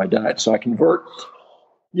in through my diet. So I convert,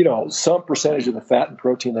 some percentage of the fat and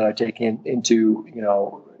protein that I take into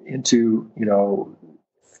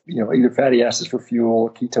either fatty acids for fuel,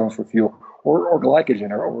 ketones for fuel, or glycogen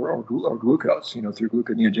or glucose, through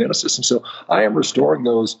gluconeogenesis. And so I am restoring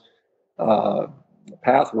those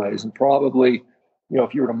pathways, and probably,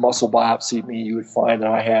 if you were to muscle biopsy me, you would find that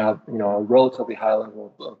I have, a relatively high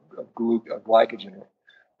level of glycogen.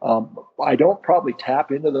 I don't probably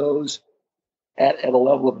tap into those at a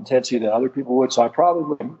level of intensity that other people would, so I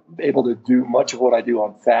probably am able to do much of what I do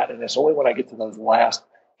on fat, and it's only when I get to those last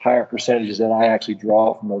higher percentages that I actually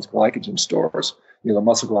draw from those glycogen stores, the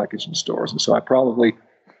muscle glycogen stores. And so I probably,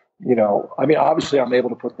 obviously I'm able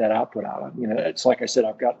to put that output out. It's like I said,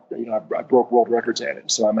 I've got, I broke world records at it.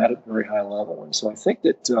 So I'm at a very high level. And so I think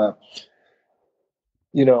that,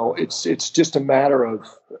 it's just a matter of,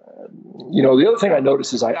 the other thing I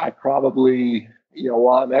notice is I probably,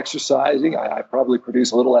 while I'm exercising, I probably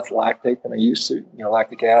produce a little less lactate than I used to,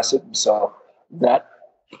 lactic acid. And so that,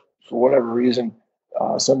 for whatever reason,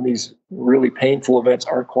 some of these really painful events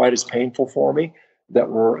aren't quite as painful for me that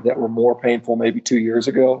were more painful maybe 2 years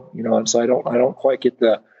ago, and so I don't quite get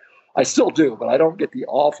I still do, but I don't get the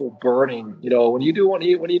awful burning, when you do one of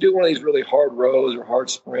these really hard rows or hard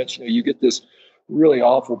sprints, you get this really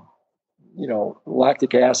awful,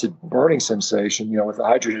 lactic acid burning sensation, with the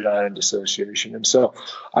hydrogen ion dissociation. And so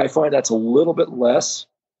I find that's a little bit less,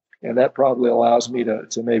 and that probably allows me to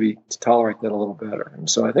maybe tolerate that a little better. And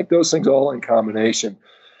so I think those things all in combination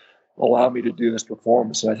allow me to do this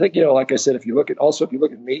performance. And I think, like I said, if you look at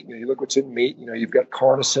meat, you look what's in meat, you've got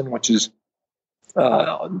carnosine, which has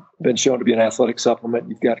been shown to be an athletic supplement.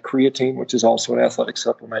 You've got creatine, which is also an athletic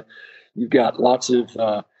supplement. You've got lots of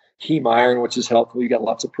heme iron, which is helpful. You've got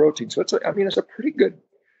lots of protein. So it's a pretty good,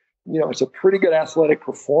 it's a pretty good athletic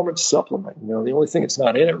performance supplement. The only thing it's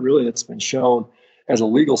not in it really that's been shown as a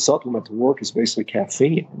legal supplement to work is basically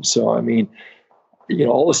caffeine. And so,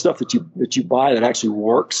 all the stuff that you buy that actually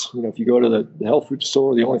works, if you go to the health food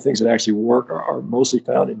store, the only things that actually work are mostly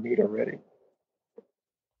found in meat already.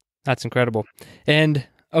 That's incredible. And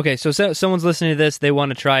okay, so someone's listening to this, they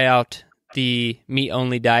want to try out the meat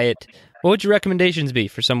only diet. What would your recommendations be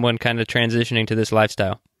for someone kind of transitioning to this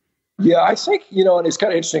lifestyle? Yeah, I think, and it's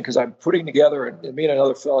kind of interesting because I'm putting together, and me and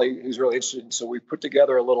another fellow who's really interested, and so we put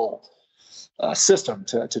together a little system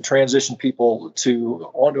to transition people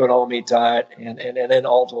onto an all-meat diet, and then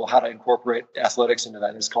also how to incorporate athletics into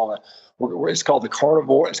that. It's called the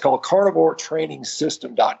carnivore. It's called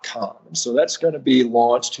carnivoretrainingsystem.com. And so that's going to be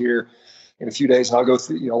launched here in a few days, and I'll go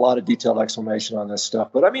through a lot of detailed explanation on this stuff.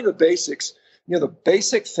 But I mean the basics, the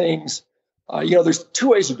basic things. There's two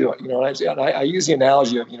ways to do it. And I use the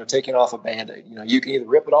analogy of taking off a Band-Aid. You can either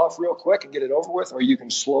rip it off real quick and get it over with, or you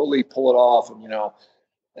can slowly pull it off.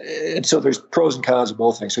 And so there's pros and cons of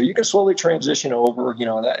both things. So you can slowly transition over,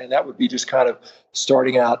 and that would be just kind of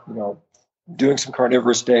starting out, doing some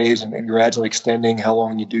carnivorous days and gradually extending how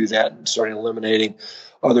long you do that and starting eliminating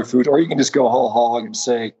other food. Or you can just go whole hog and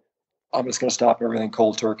say, I'm just going to stop everything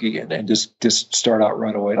cold turkey and just start out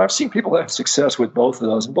right away. And I've seen people have success with both of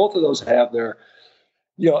those, and both of those have their,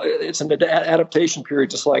 it's an adaptation period,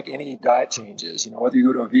 just like any diet changes. Whether you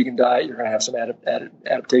go to a vegan diet, you're going to have some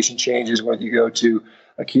adaptation changes. Whether you go to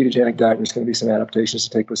a ketogenic diet, there's going to be some adaptations to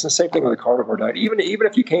take place. And the same thing with a carnivore diet, even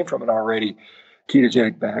if you came from an already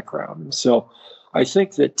ketogenic background. And so I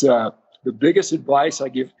think that the biggest advice I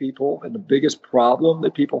give people, and the biggest problem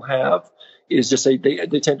that people have, is just they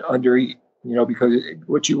tend to undereat, because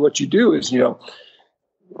what you do is,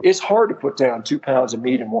 it's hard to put down 2 pounds of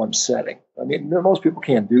meat in one setting. I mean, most people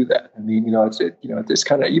can't do that. I mean, it's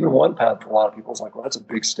kind of, even 1 pound for a lot of people is like, well, that's a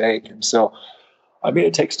big steak. And so, I mean,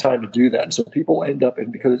 it takes time to do that. And so people end up,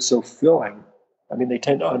 and because it's so filling, I mean, they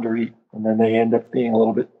tend to undereat, and then they end up being a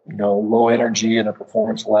little bit, low energy, and the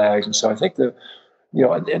performance lags. And so I think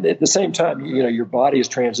and at the same time, your body is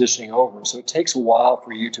transitioning over. So it takes a while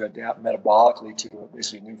for you to adapt metabolically to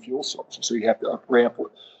basically a new fuel source. And so you have to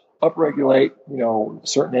upregulate,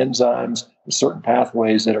 certain enzymes, certain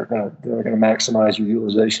pathways that are going to maximize your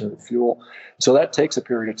utilization of the fuel. So that takes a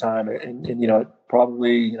period of time. And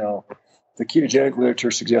probably, the ketogenic literature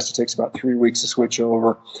suggests it takes about 3 weeks to switch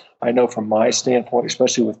over. I know from my standpoint,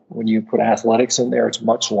 especially when you put athletics in there, it's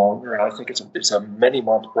much longer. And I think it's a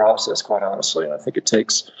many-month process, quite honestly. And I think it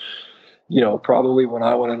takes, probably when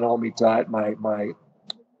I went on an all-meat diet, my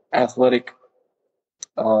athletic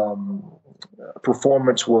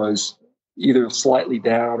performance was either slightly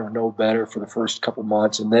down or no better for the first couple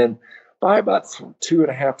months. And then by about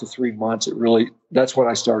 2.5 to 3 months, that's when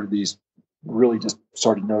I just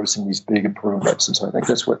started noticing these big improvements. And so I think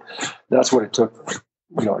that's what it took,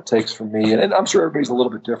 it takes for me. And I'm sure everybody's a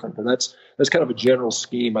little bit different, but that's kind of a general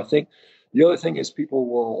scheme. I think the other thing is people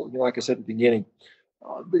will, like I said at the beginning,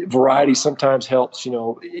 the variety sometimes helps,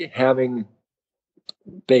 having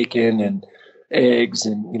bacon and eggs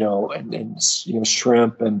and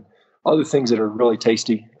shrimp and other things that are really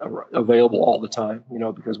tasty available all the time,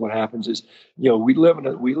 because what happens is, we live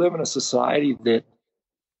in a society that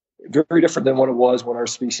very different than what it was when our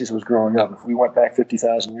species was growing up. If we went back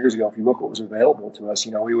 50,000 years ago, if you look what was available to us,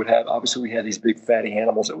 we had these big fatty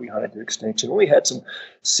animals that we hunted to extinction. We had some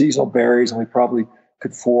seasonal berries, and we probably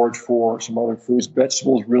could forage for some other foods.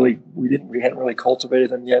 Vegetables, we hadn't really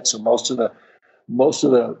cultivated them yet. So most of the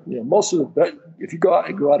if you go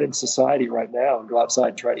out in society right now and go outside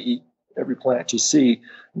and try to eat every plant you see,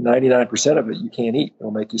 99% of it you can't eat.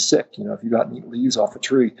 It'll make you sick. If you go out and eat leaves off a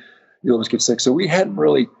tree, you'll just get sick. So we hadn't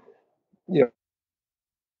really,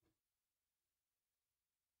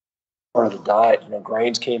 part of the diet.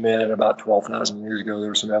 Grains came in at about 12,000 years ago. There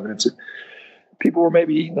was some evidence that people were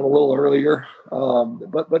maybe eating them a little earlier,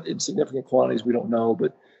 but in significant quantities, we don't know.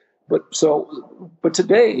 But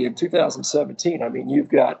today in 2017, I mean, you've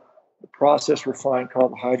got processed refined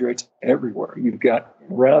carbohydrates everywhere. You've got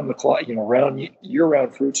round the clock,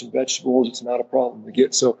 year-round fruits and vegetables. It's not a problem to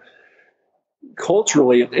get. So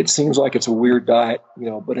culturally, it seems like it's a weird diet,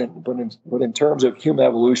 but in terms of human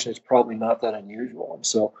evolution, it's probably not that unusual. And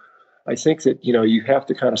so I think that, you have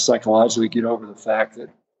to kind of psychologically get over the fact that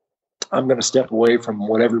I'm going to step away from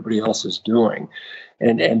what everybody else is doing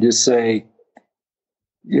and just say,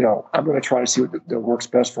 I'm going to try to see what works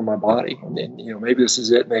best for my body. And maybe this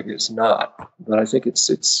is it, maybe it's not. But I think it's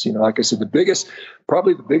like I said,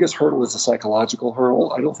 probably the biggest hurdle is the psychological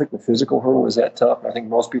hurdle. I don't think the physical hurdle is that tough. I think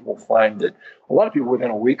most people find that a lot of people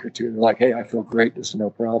within a week or two, they're like, hey, I feel great. This is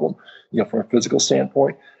no problem, from a physical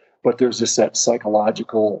standpoint. But there's just that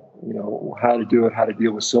psychological, how to do it, how to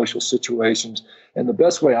deal with social situations. And the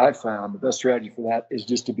best way I found, the best strategy for that is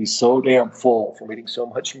just to be so damn full from eating so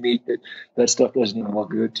much meat that stuff doesn't even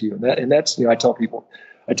look good to you. And that's, I tell people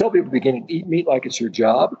at the beginning, eat meat like it's your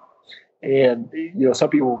job. And,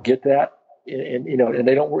 some people will get that and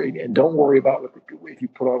they don't worry about if you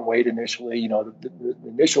put on weight initially. The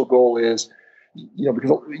initial goal is,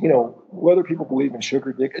 because, whether people believe in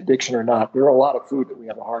sugar addiction or not, there are a lot of food that we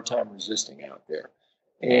have a hard time resisting out there.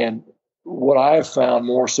 And what I have found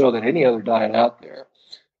more so than any other diet out there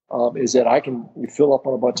is that I can fill up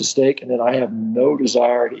on a bunch of steak, and then I have no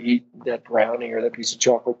desire to eat that brownie or that piece of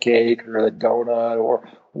chocolate cake or that donut or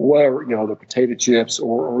whatever, the potato chips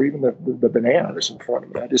or even the banana that's in front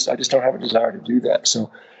of me. I just don't have a desire to do that.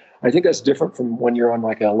 So I think that's different from when you're on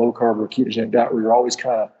like a low carb or ketogenic diet, where you're always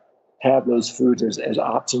kind of have those foods as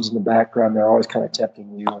options in the background. They're always kind of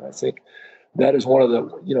tempting you. And I think that is one of the,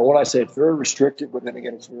 when I say it's very restrictive, but then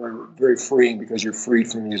again, it's very, very freeing because you're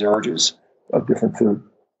freed from these urges of different food.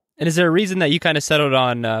 And is there a reason that you kind of settled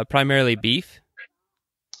on primarily beef?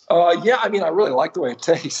 Yeah, I really like the way it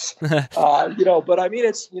tastes, but it's,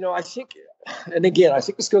 I think, and again, I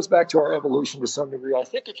think this goes back to our evolution to some degree. I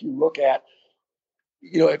think if you look at,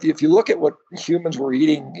 if you look at what humans were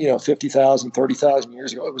eating, 50,000, 30,000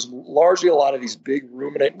 years ago, it was largely a lot of these big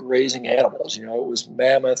ruminant grazing animals. It was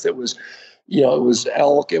mammoth, it was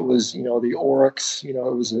elk, it was, the oryx, it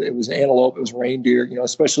was antelope, it was reindeer,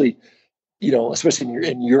 especially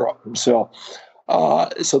in Europe. And so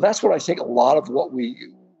that's what I think a lot of what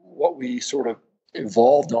we sort of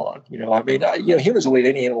evolved on. Humans will eat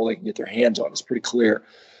any animal they can get their hands on. It's pretty clear.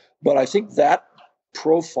 But I think that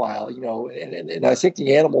profile, and I think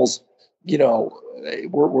the animals,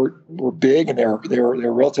 were big and they're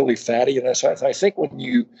relatively fatty. And so I think when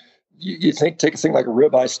you take a thing like a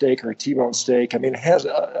ribeye steak or a T-bone steak, it has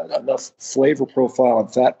enough flavor profile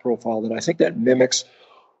and fat profile that I think that mimics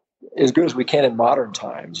as good as we can in modern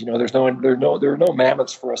times. There are no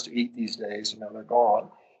mammoths for us to eat these days. They're gone.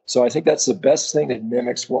 So I think that's the best thing that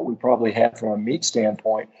mimics what we probably had from a meat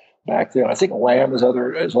standpoint back then. I think lamb is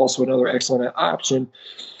also another excellent option.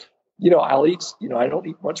 I'll eat, I don't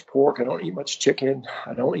eat much pork. I don't eat much chicken.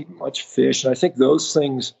 I don't eat much fish. And I think those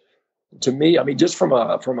things, to me, just from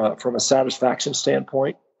a satisfaction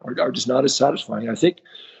standpoint, are just not as satisfying. I think,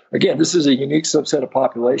 again, this is a unique subset of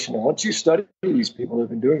population. And once you study these people who have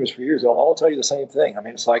been doing this for years, they'll all tell you the same thing.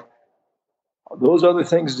 It's like those other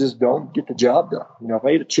things just don't get the job done. If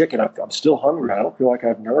I eat a chicken, I'm still hungry. I don't feel like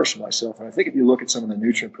I've nourished myself. And I think if you look at some of the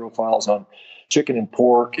nutrient profiles on chicken and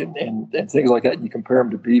pork and things like that, and you compare them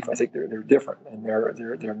to beef, I think they're different, and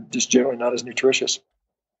they're just generally not as nutritious.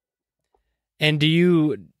 And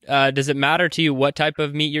does it matter to you what type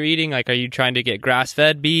of meat you're eating? Like, are you trying to get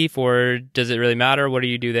grass-fed beef, or does it really matter? What do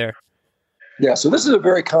you do there? Yeah, so this is a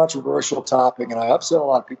very controversial topic, and I upset a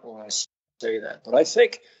lot of people when I say that. But I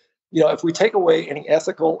think, if we take away any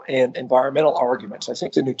ethical and environmental arguments, I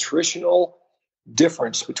think the nutritional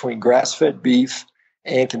difference between grass-fed beef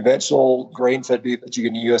and conventional grain-fed beef that you get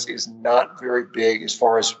in the U.S. is not very big as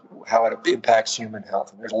far as how it impacts human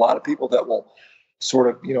health. And there's a lot of people that will sort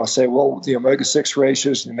of, say, well, the omega-6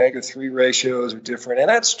 ratios, the omega-3 ratios are different. And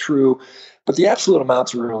that's true, but the absolute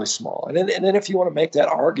amounts are really small. And then if you want to make that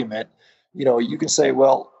argument, you can say,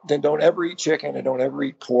 well, then don't ever eat chicken and don't ever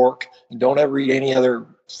eat pork and don't ever eat any other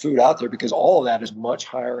food out there, because all of that is much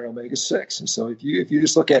higher in omega-6. And so if you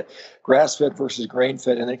just look at grass-fed versus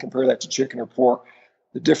grain-fed and then compare that to chicken or pork,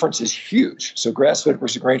 the difference is huge. So grass-fed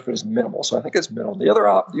versus grain-fed is minimal. So I think it's minimal. The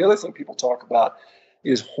other thing people talk about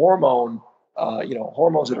is hormones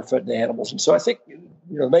that are fed to animals. And so I think,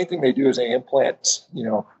 the main thing they do is they implant,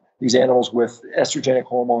 these animals with estrogenic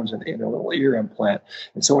hormones in a little ear implant.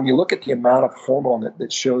 And so when you look at the amount of hormone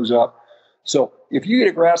that shows up, so if you eat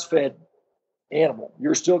a grass-fed animal,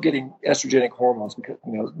 you're still getting estrogenic hormones because,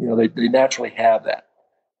 they naturally have that.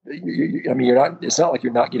 It's not like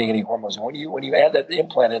you're not getting any hormones. And when you add that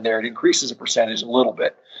implant in there, it increases the percentage a little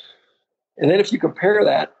bit. And then if you compare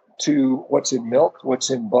that to what's in milk,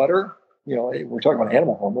 what's in butter, we're talking about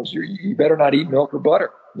animal hormones. You better not eat milk or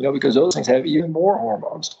butter, because those things have even more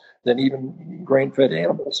hormones than even grain-fed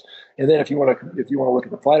animals. And then if you want to look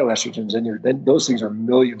at the phytoestrogens, then those things are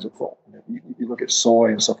millions of fold. If you look at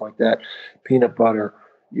soy and stuff like that, peanut butter,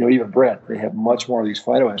 even bread, they have much more of these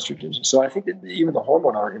phytoestrogens. And so I think that even the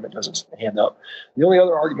hormone argument doesn't stand up. The only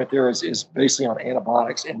other argument there is basically on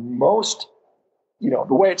antibiotics. And most, the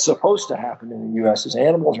way it's supposed to happen in the U.S. is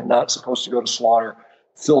animals are not supposed to go to slaughter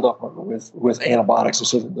filled up with antibiotics, and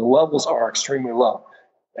so that the levels are extremely low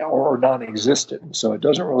or non-existent. And so it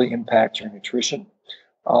doesn't really impact your nutrition.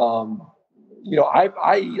 I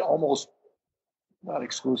eat almost not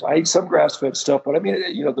exclusive. I eat some grass-fed stuff, but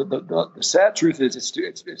the sad truth is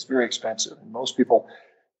it's very expensive, and most people,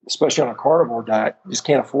 especially on a carnivore diet, just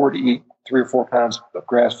can't afford to eat 3 or 4 pounds of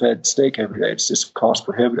grass-fed steak every day. It's just cost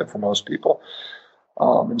prohibitive for most people.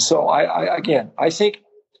 And so I think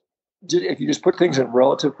if you just put things in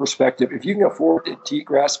relative perspective, if you can afford to eat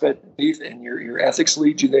grass-fed beef and your ethics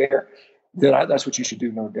lead you there, then that's what you should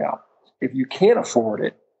do, no doubt. If you can't afford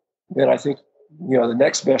it, then I think, the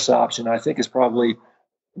next best option, I think, is probably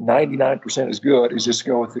 99% as good, is just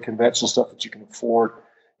go with the conventional stuff that you can afford.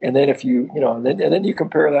 And then if you, and then you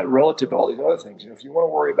compare that relative to all these other things. If you want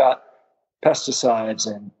to worry about pesticides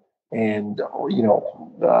and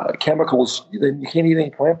chemicals, then you can't eat any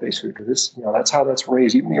plant-based food, because that's how that's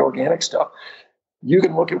raised. Even the organic stuff, you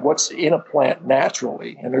can look at what's in a plant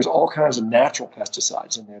naturally, and there's all kinds of natural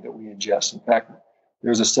pesticides in there that we ingest. In fact,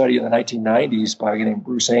 there's a study in the 1990s by a guy named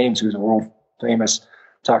Bruce Ames, who's a world famous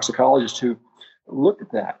toxicologist, who looked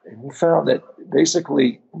at that, and he found that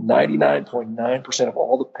basically 99.9% of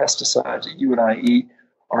all the pesticides that you and I eat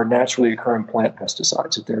are naturally occurring plant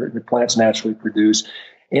pesticides that the plants naturally produce.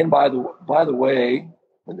 And by the way,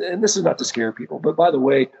 and this is not to scare people, but by the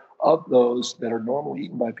way, of those that are normally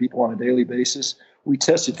eaten by people on a daily basis, we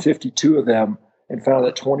tested 52 of them and found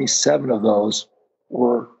that 27 of those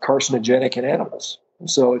were carcinogenic in animals. And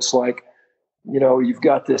so it's like, you've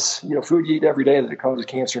got this, food you eat every day that it causes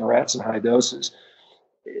cancer in rats in high doses.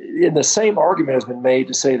 And the same argument has been made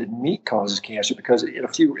to say that meat causes cancer, because in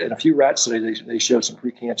a few rat studies they showed some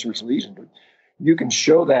precancerous lesions. But you can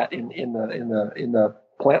show that in the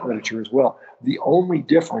plant literature as well. The only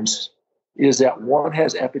difference is that one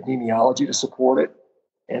has epidemiology to support it,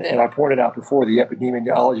 and I pointed out before, the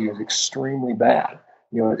epidemiology is extremely bad.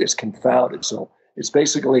 It's confounded. So it's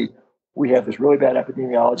basically, we have this really bad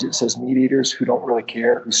epidemiology that says meat eaters who don't really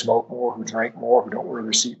care, who smoke more, who drink more, who don't wear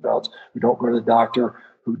their seatbelts, who don't go to the doctor,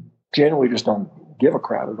 who generally just don't give a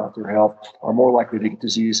crap about their health, are more likely to get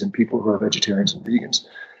disease than people who are vegetarians and vegans.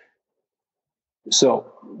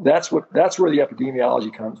 So that's where the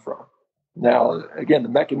epidemiology comes from. Now, again, the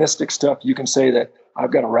mechanistic stuff, you can say that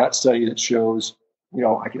I've got a rat study that shows,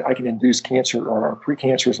 I can induce cancer or a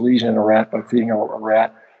precancerous lesion in a rat by feeding a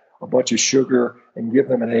rat a bunch of sugar and give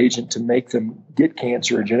them an agent to make them get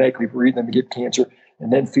cancer and genetically breed them to get cancer,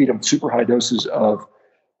 and then feed them super high doses of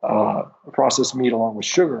processed meat along with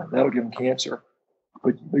sugar. That'll give them cancer.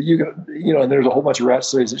 But and there's a whole bunch of rat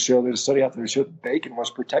studies that show, there's a study out there that showed that bacon was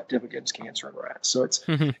protective against cancer in rats. So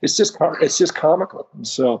it's just comical. And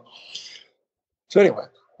so anyway,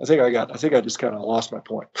 I think I just kind of lost my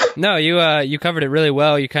point. No, you covered it really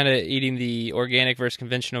well. You kind of eating the organic versus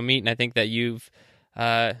conventional meat, and I think that you've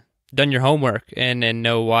done your homework and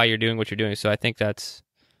know why you're doing what you're doing. So I think that's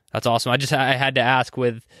awesome. I had to ask,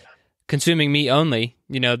 with consuming meat only,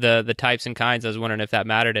 the types and kinds, I was wondering if that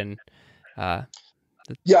mattered. And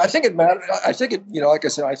yeah, I think it matters. I think it, like I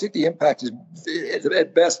said, I think the impact is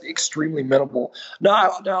at best extremely minimal. Now,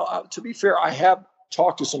 to be fair, I have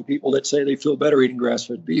talked to some people that say they feel better eating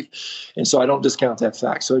grass-fed beef, and so I don't discount that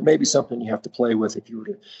fact. So it may be something you have to play with if you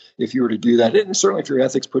were to do that. And certainly, if your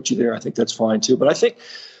ethics put you there, I think that's fine too. But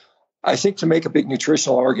I think to make a big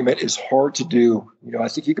nutritional argument is hard to do. I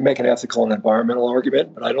think you can make an ethical and environmental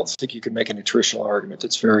argument, but I don't think you can make a nutritional argument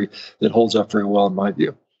that holds up very well in my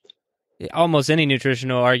view. Almost any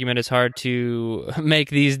nutritional argument is hard to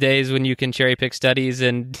make these days when you can cherry pick studies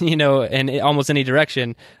and in almost any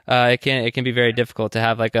direction. It can be very difficult to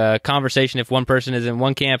have like a conversation if one person is in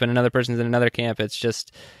one camp and another person is in another camp. It's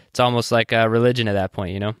almost like a religion at that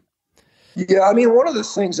point, Yeah, I mean, one of the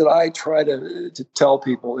things that I try to tell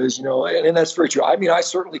people is, and that's very true. I mean, I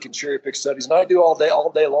certainly can cherry pick studies, and I do all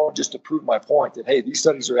day long just to prove my point that, hey, these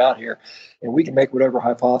studies are out here, and we can make whatever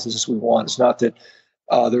hypothesis we want. It's not that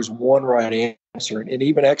there's one right answer, and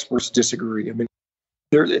even experts disagree. I mean,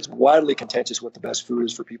 it's widely contentious what the best food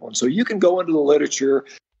is for people, and so you can go into the literature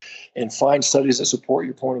and find studies that support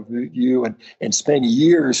your point of view, and spend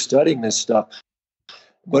years studying this stuff.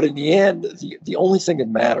 But in the end, the only thing that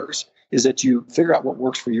matters is that you figure out what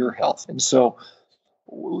works for your health. And so,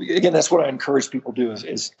 again, that's what I encourage people to do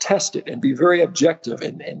is test it and be very objective,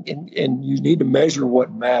 and you need to measure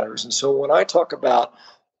what matters. And so when I talk about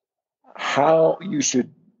how you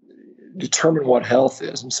should determine what health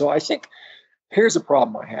is, and so I think here's a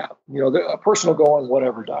problem I have. A person will go on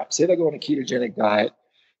whatever diet. Say they go on a ketogenic diet,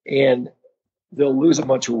 and they'll lose a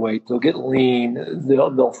bunch of weight. They'll get lean.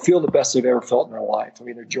 They'll feel the best they've ever felt in their life. I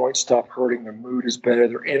mean, their joints stop hurting. Their mood is better.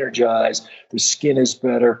 They're energized. Their skin is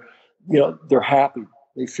better. They're happy.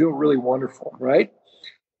 They feel really wonderful, right?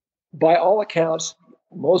 By all accounts,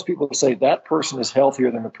 most people say that person is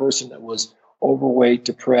healthier than the person that was overweight,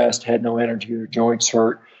 depressed, had no energy, their joints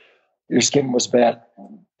hurt, their skin was bad.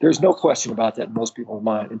 There's no question about that in most people's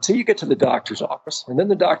mind until you get to the doctor's office. And then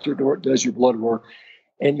the doctor does your blood work,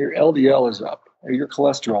 and your LDL is up, or your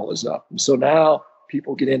cholesterol is up. And so now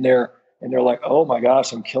people get in there and they're like, oh my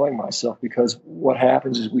gosh, I'm killing myself, because what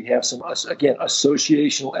happens is we have some, again,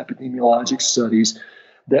 associational epidemiologic studies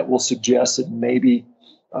that will suggest that maybe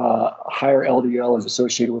higher LDL is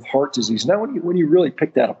associated with heart disease. Now, when you really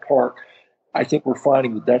pick that apart, I think we're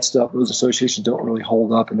finding that stuff, those associations don't really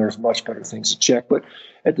hold up, and there's much better things to check. But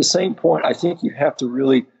at the same point, I think you have to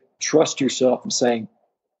really trust yourself in saying,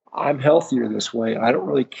 I'm healthier this way. I don't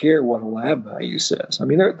really care what a lab value says. I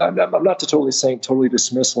mean, I'm not totally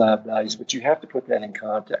dismiss lab values, but you have to put that in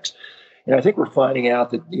context. And I think we're finding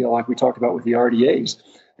out that, like we talked about with the RDAs,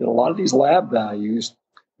 that a lot of these lab values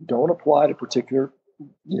don't apply to particular,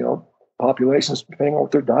 populations depending on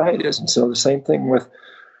what their diet is. And so the same thing with,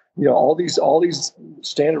 all these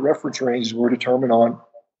standard reference ranges were determined on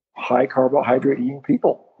high carbohydrate eating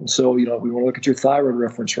people. And so, we want to look at your thyroid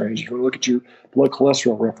reference range. We want to look at your blood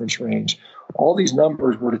cholesterol reference range. All these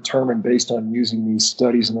numbers were determined based on using these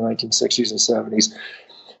studies in the 1960s and 70s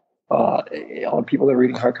on people that were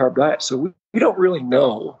eating high carb diets. So we don't really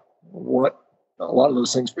know what a lot of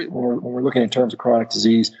those things, when we're looking in terms of chronic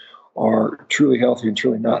disease, are truly healthy and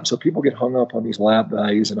truly not. And so people get hung up on these lab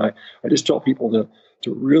values. And I just tell people to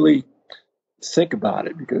really think about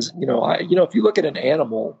it, because, if you look at an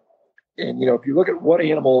animal, and, if you look at what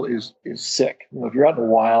animal is sick, if you're out in the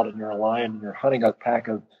wild and you're a lion and you're hunting a pack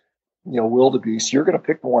of, wildebeest, you're going to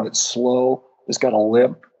pick the one that's slow, that's got a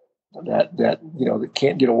limp, that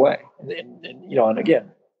can't get away. And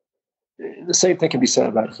again, the same thing can be said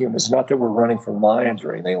about humans. Not that we're running from lions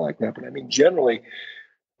or anything like that, but I mean, generally,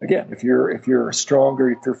 again, if you're stronger,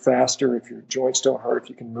 if you're faster, if your joints don't hurt, if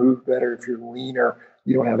you can move better, if you're leaner,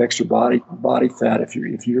 you don't have extra body fat, if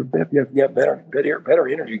you have better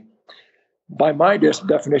energy. By my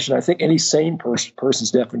definition, I think any sane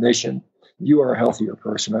person's definition, you are a healthier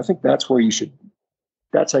person. I think that's how you should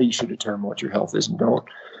determine what your health is, and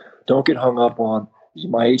don't get hung up on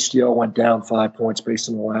my HDL went down 5 points based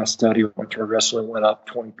on the last study, or my triglyceride went up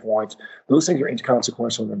 20 points. Those things are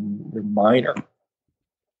inconsequential, and they're minor.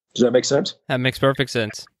 Does that make sense? That makes perfect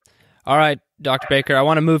sense. All right, Dr. Baker, I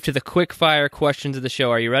want to move to the quick fire questions of the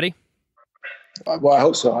show. Are you ready? Well, I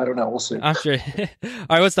hope so. I don't know. We'll see. I'm sure. All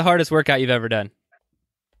right, what's the hardest workout you've ever done?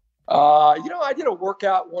 I did a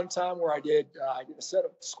workout one time where I did a set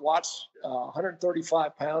of squats,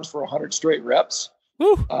 135 pounds for 100 straight reps.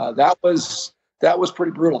 Woo. That was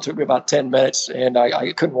pretty brutal. It took me about 10 minutes, and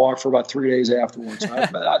I couldn't walk for about 3 days afterwards.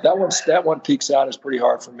 That one peaks out as pretty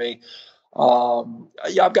hard for me.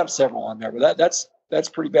 I've got several on there, but that's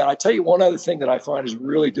pretty bad. I tell you, one other thing that I find is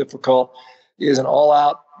really difficult is an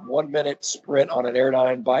all-out 1 minute sprint on an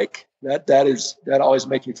Airdyne bike. That always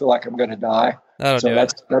makes me feel like I'm going to die. That's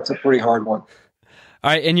a pretty hard one.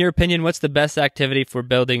 All right, in your opinion, what's the best activity for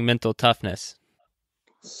building mental toughness?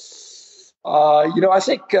 I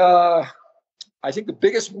think the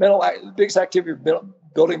biggest activity of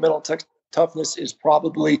building mental toughness is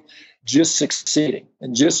probably just succeeding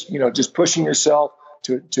and just pushing yourself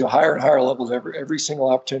to higher and higher levels every single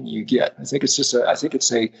opportunity you get. I think it's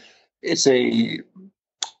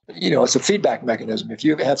a feedback mechanism. If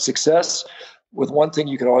you have success with one thing,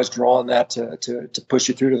 you can always draw on that to push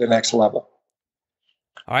you through to the next level.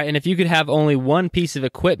 All right, and if you could have only one piece of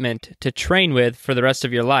equipment to train with for the rest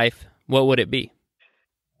of your life, what would it be?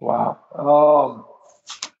 Wow.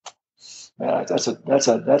 Man, that's a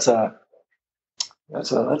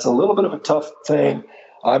little bit of a tough thing.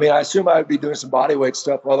 I mean, I assume I would be doing some body weight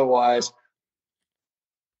stuff. Otherwise,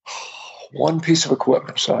 one piece of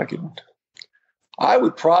equipment. I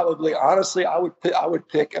would probably, honestly, I would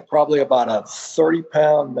pick probably about a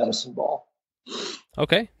 30-pound medicine ball.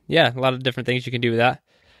 Okay. Yeah. A lot of different things you can do with that.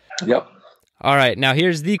 Yep. All right. Now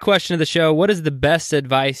here's the question of the show. What is the best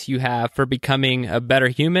advice you have for becoming a better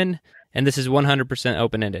human? And this is 100%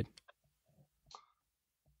 open-ended.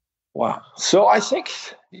 Wow. So I think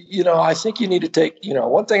you need to take,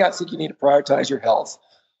 one thing, I think you need to prioritize your health.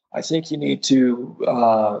 I think you need to,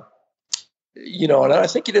 and I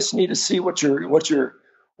think you just need to see what you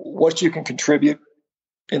can contribute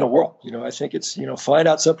in the world. I think it's, find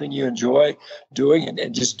out something you enjoy doing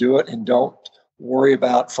and just do it, and don't worry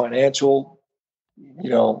about financial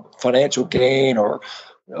gain or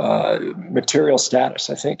material status.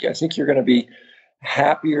 I think you're going to be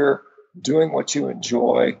happier doing what you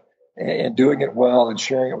enjoy and doing it well and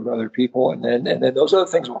sharing it with other people. And then those other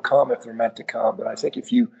things will come if they're meant to come. But I think if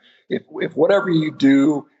whatever you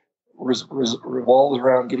do revolves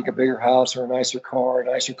around getting a bigger house or a nicer car,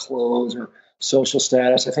 nicer clothes, or social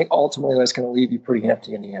status, I think ultimately that's going to leave you pretty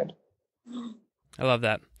empty in the end. I love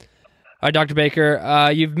that. All right, Dr. Baker,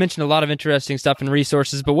 you've mentioned a lot of interesting stuff and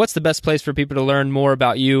resources, but what's the best place for people to learn more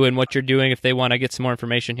about you and what you're doing if they want to get some more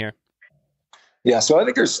information here? Yeah, so I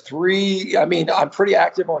think there's three. I mean, I'm pretty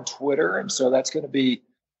active on Twitter, and so that's going to be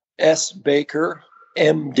S Baker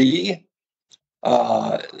MD.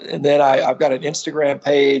 And then I've got an Instagram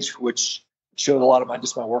page which shows a lot of my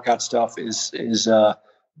workout stuff. Is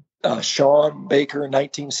Shawn Baker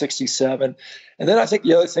 1967. And then I think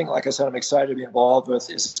the other thing, like I said, I'm excited to be involved with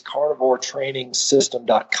is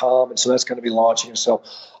carnivoretrainingsystem.com. And so that's going to be launching. So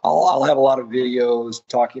I'll have a lot of videos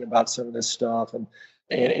talking about some of this stuff. And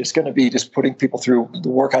it's going to be just putting people through the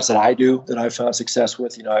workouts that I do, that I've found success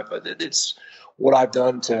with. It's what I've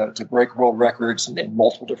done to break world records in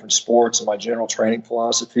multiple different sports and my general training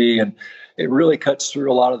philosophy. And it really cuts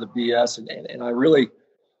through a lot of the BS. And I really,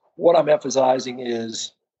 what I'm emphasizing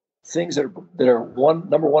is things that are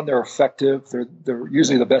number one, they're effective. They're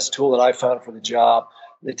usually the best tool that I found for the job.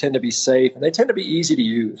 They tend to be safe and they tend to be easy to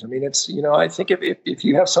use. I mean, I think if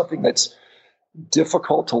you have something that's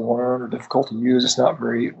difficult to learn or difficult to use, it's not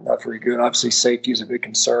very good. Obviously, safety is a big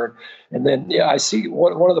concern. And then, I see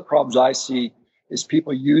one of the problems I see is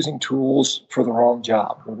people using tools for the wrong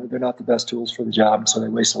job. They're not the best tools for the job, and so they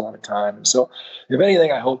waste a lot of time. And so, if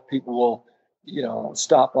anything, I hope people will,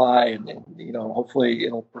 stop by and hopefully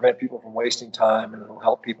it'll prevent people from wasting time, and it'll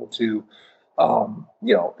help people to,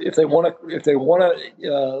 if they want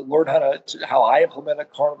to learn how I implement a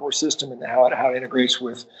carnivore system and how it integrates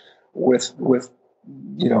with what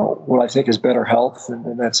I think is better health,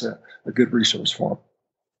 and that's a good resource for them.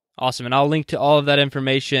 Awesome. And I'll link to all of that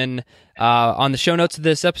information on the show notes of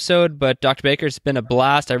this episode. But Dr. Baker, it's been a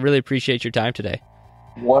blast. I really appreciate your time today.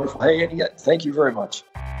 Wonderful. Hey, thank you very much.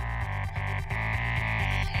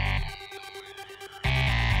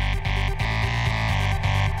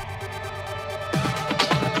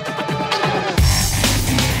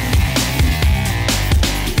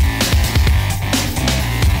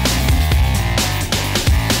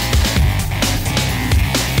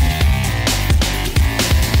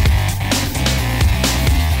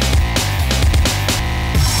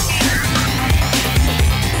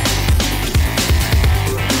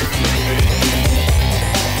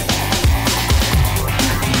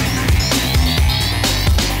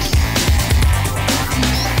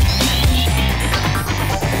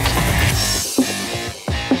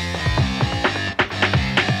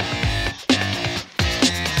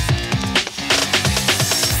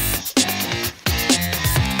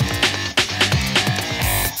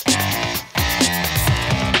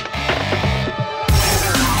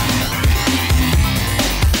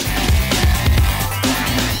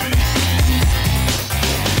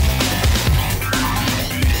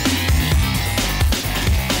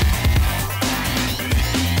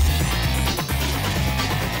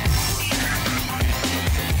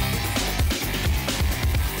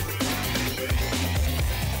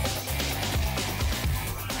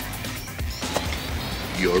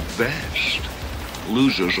 Your best.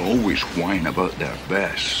 Losers always whine about their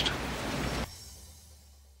best.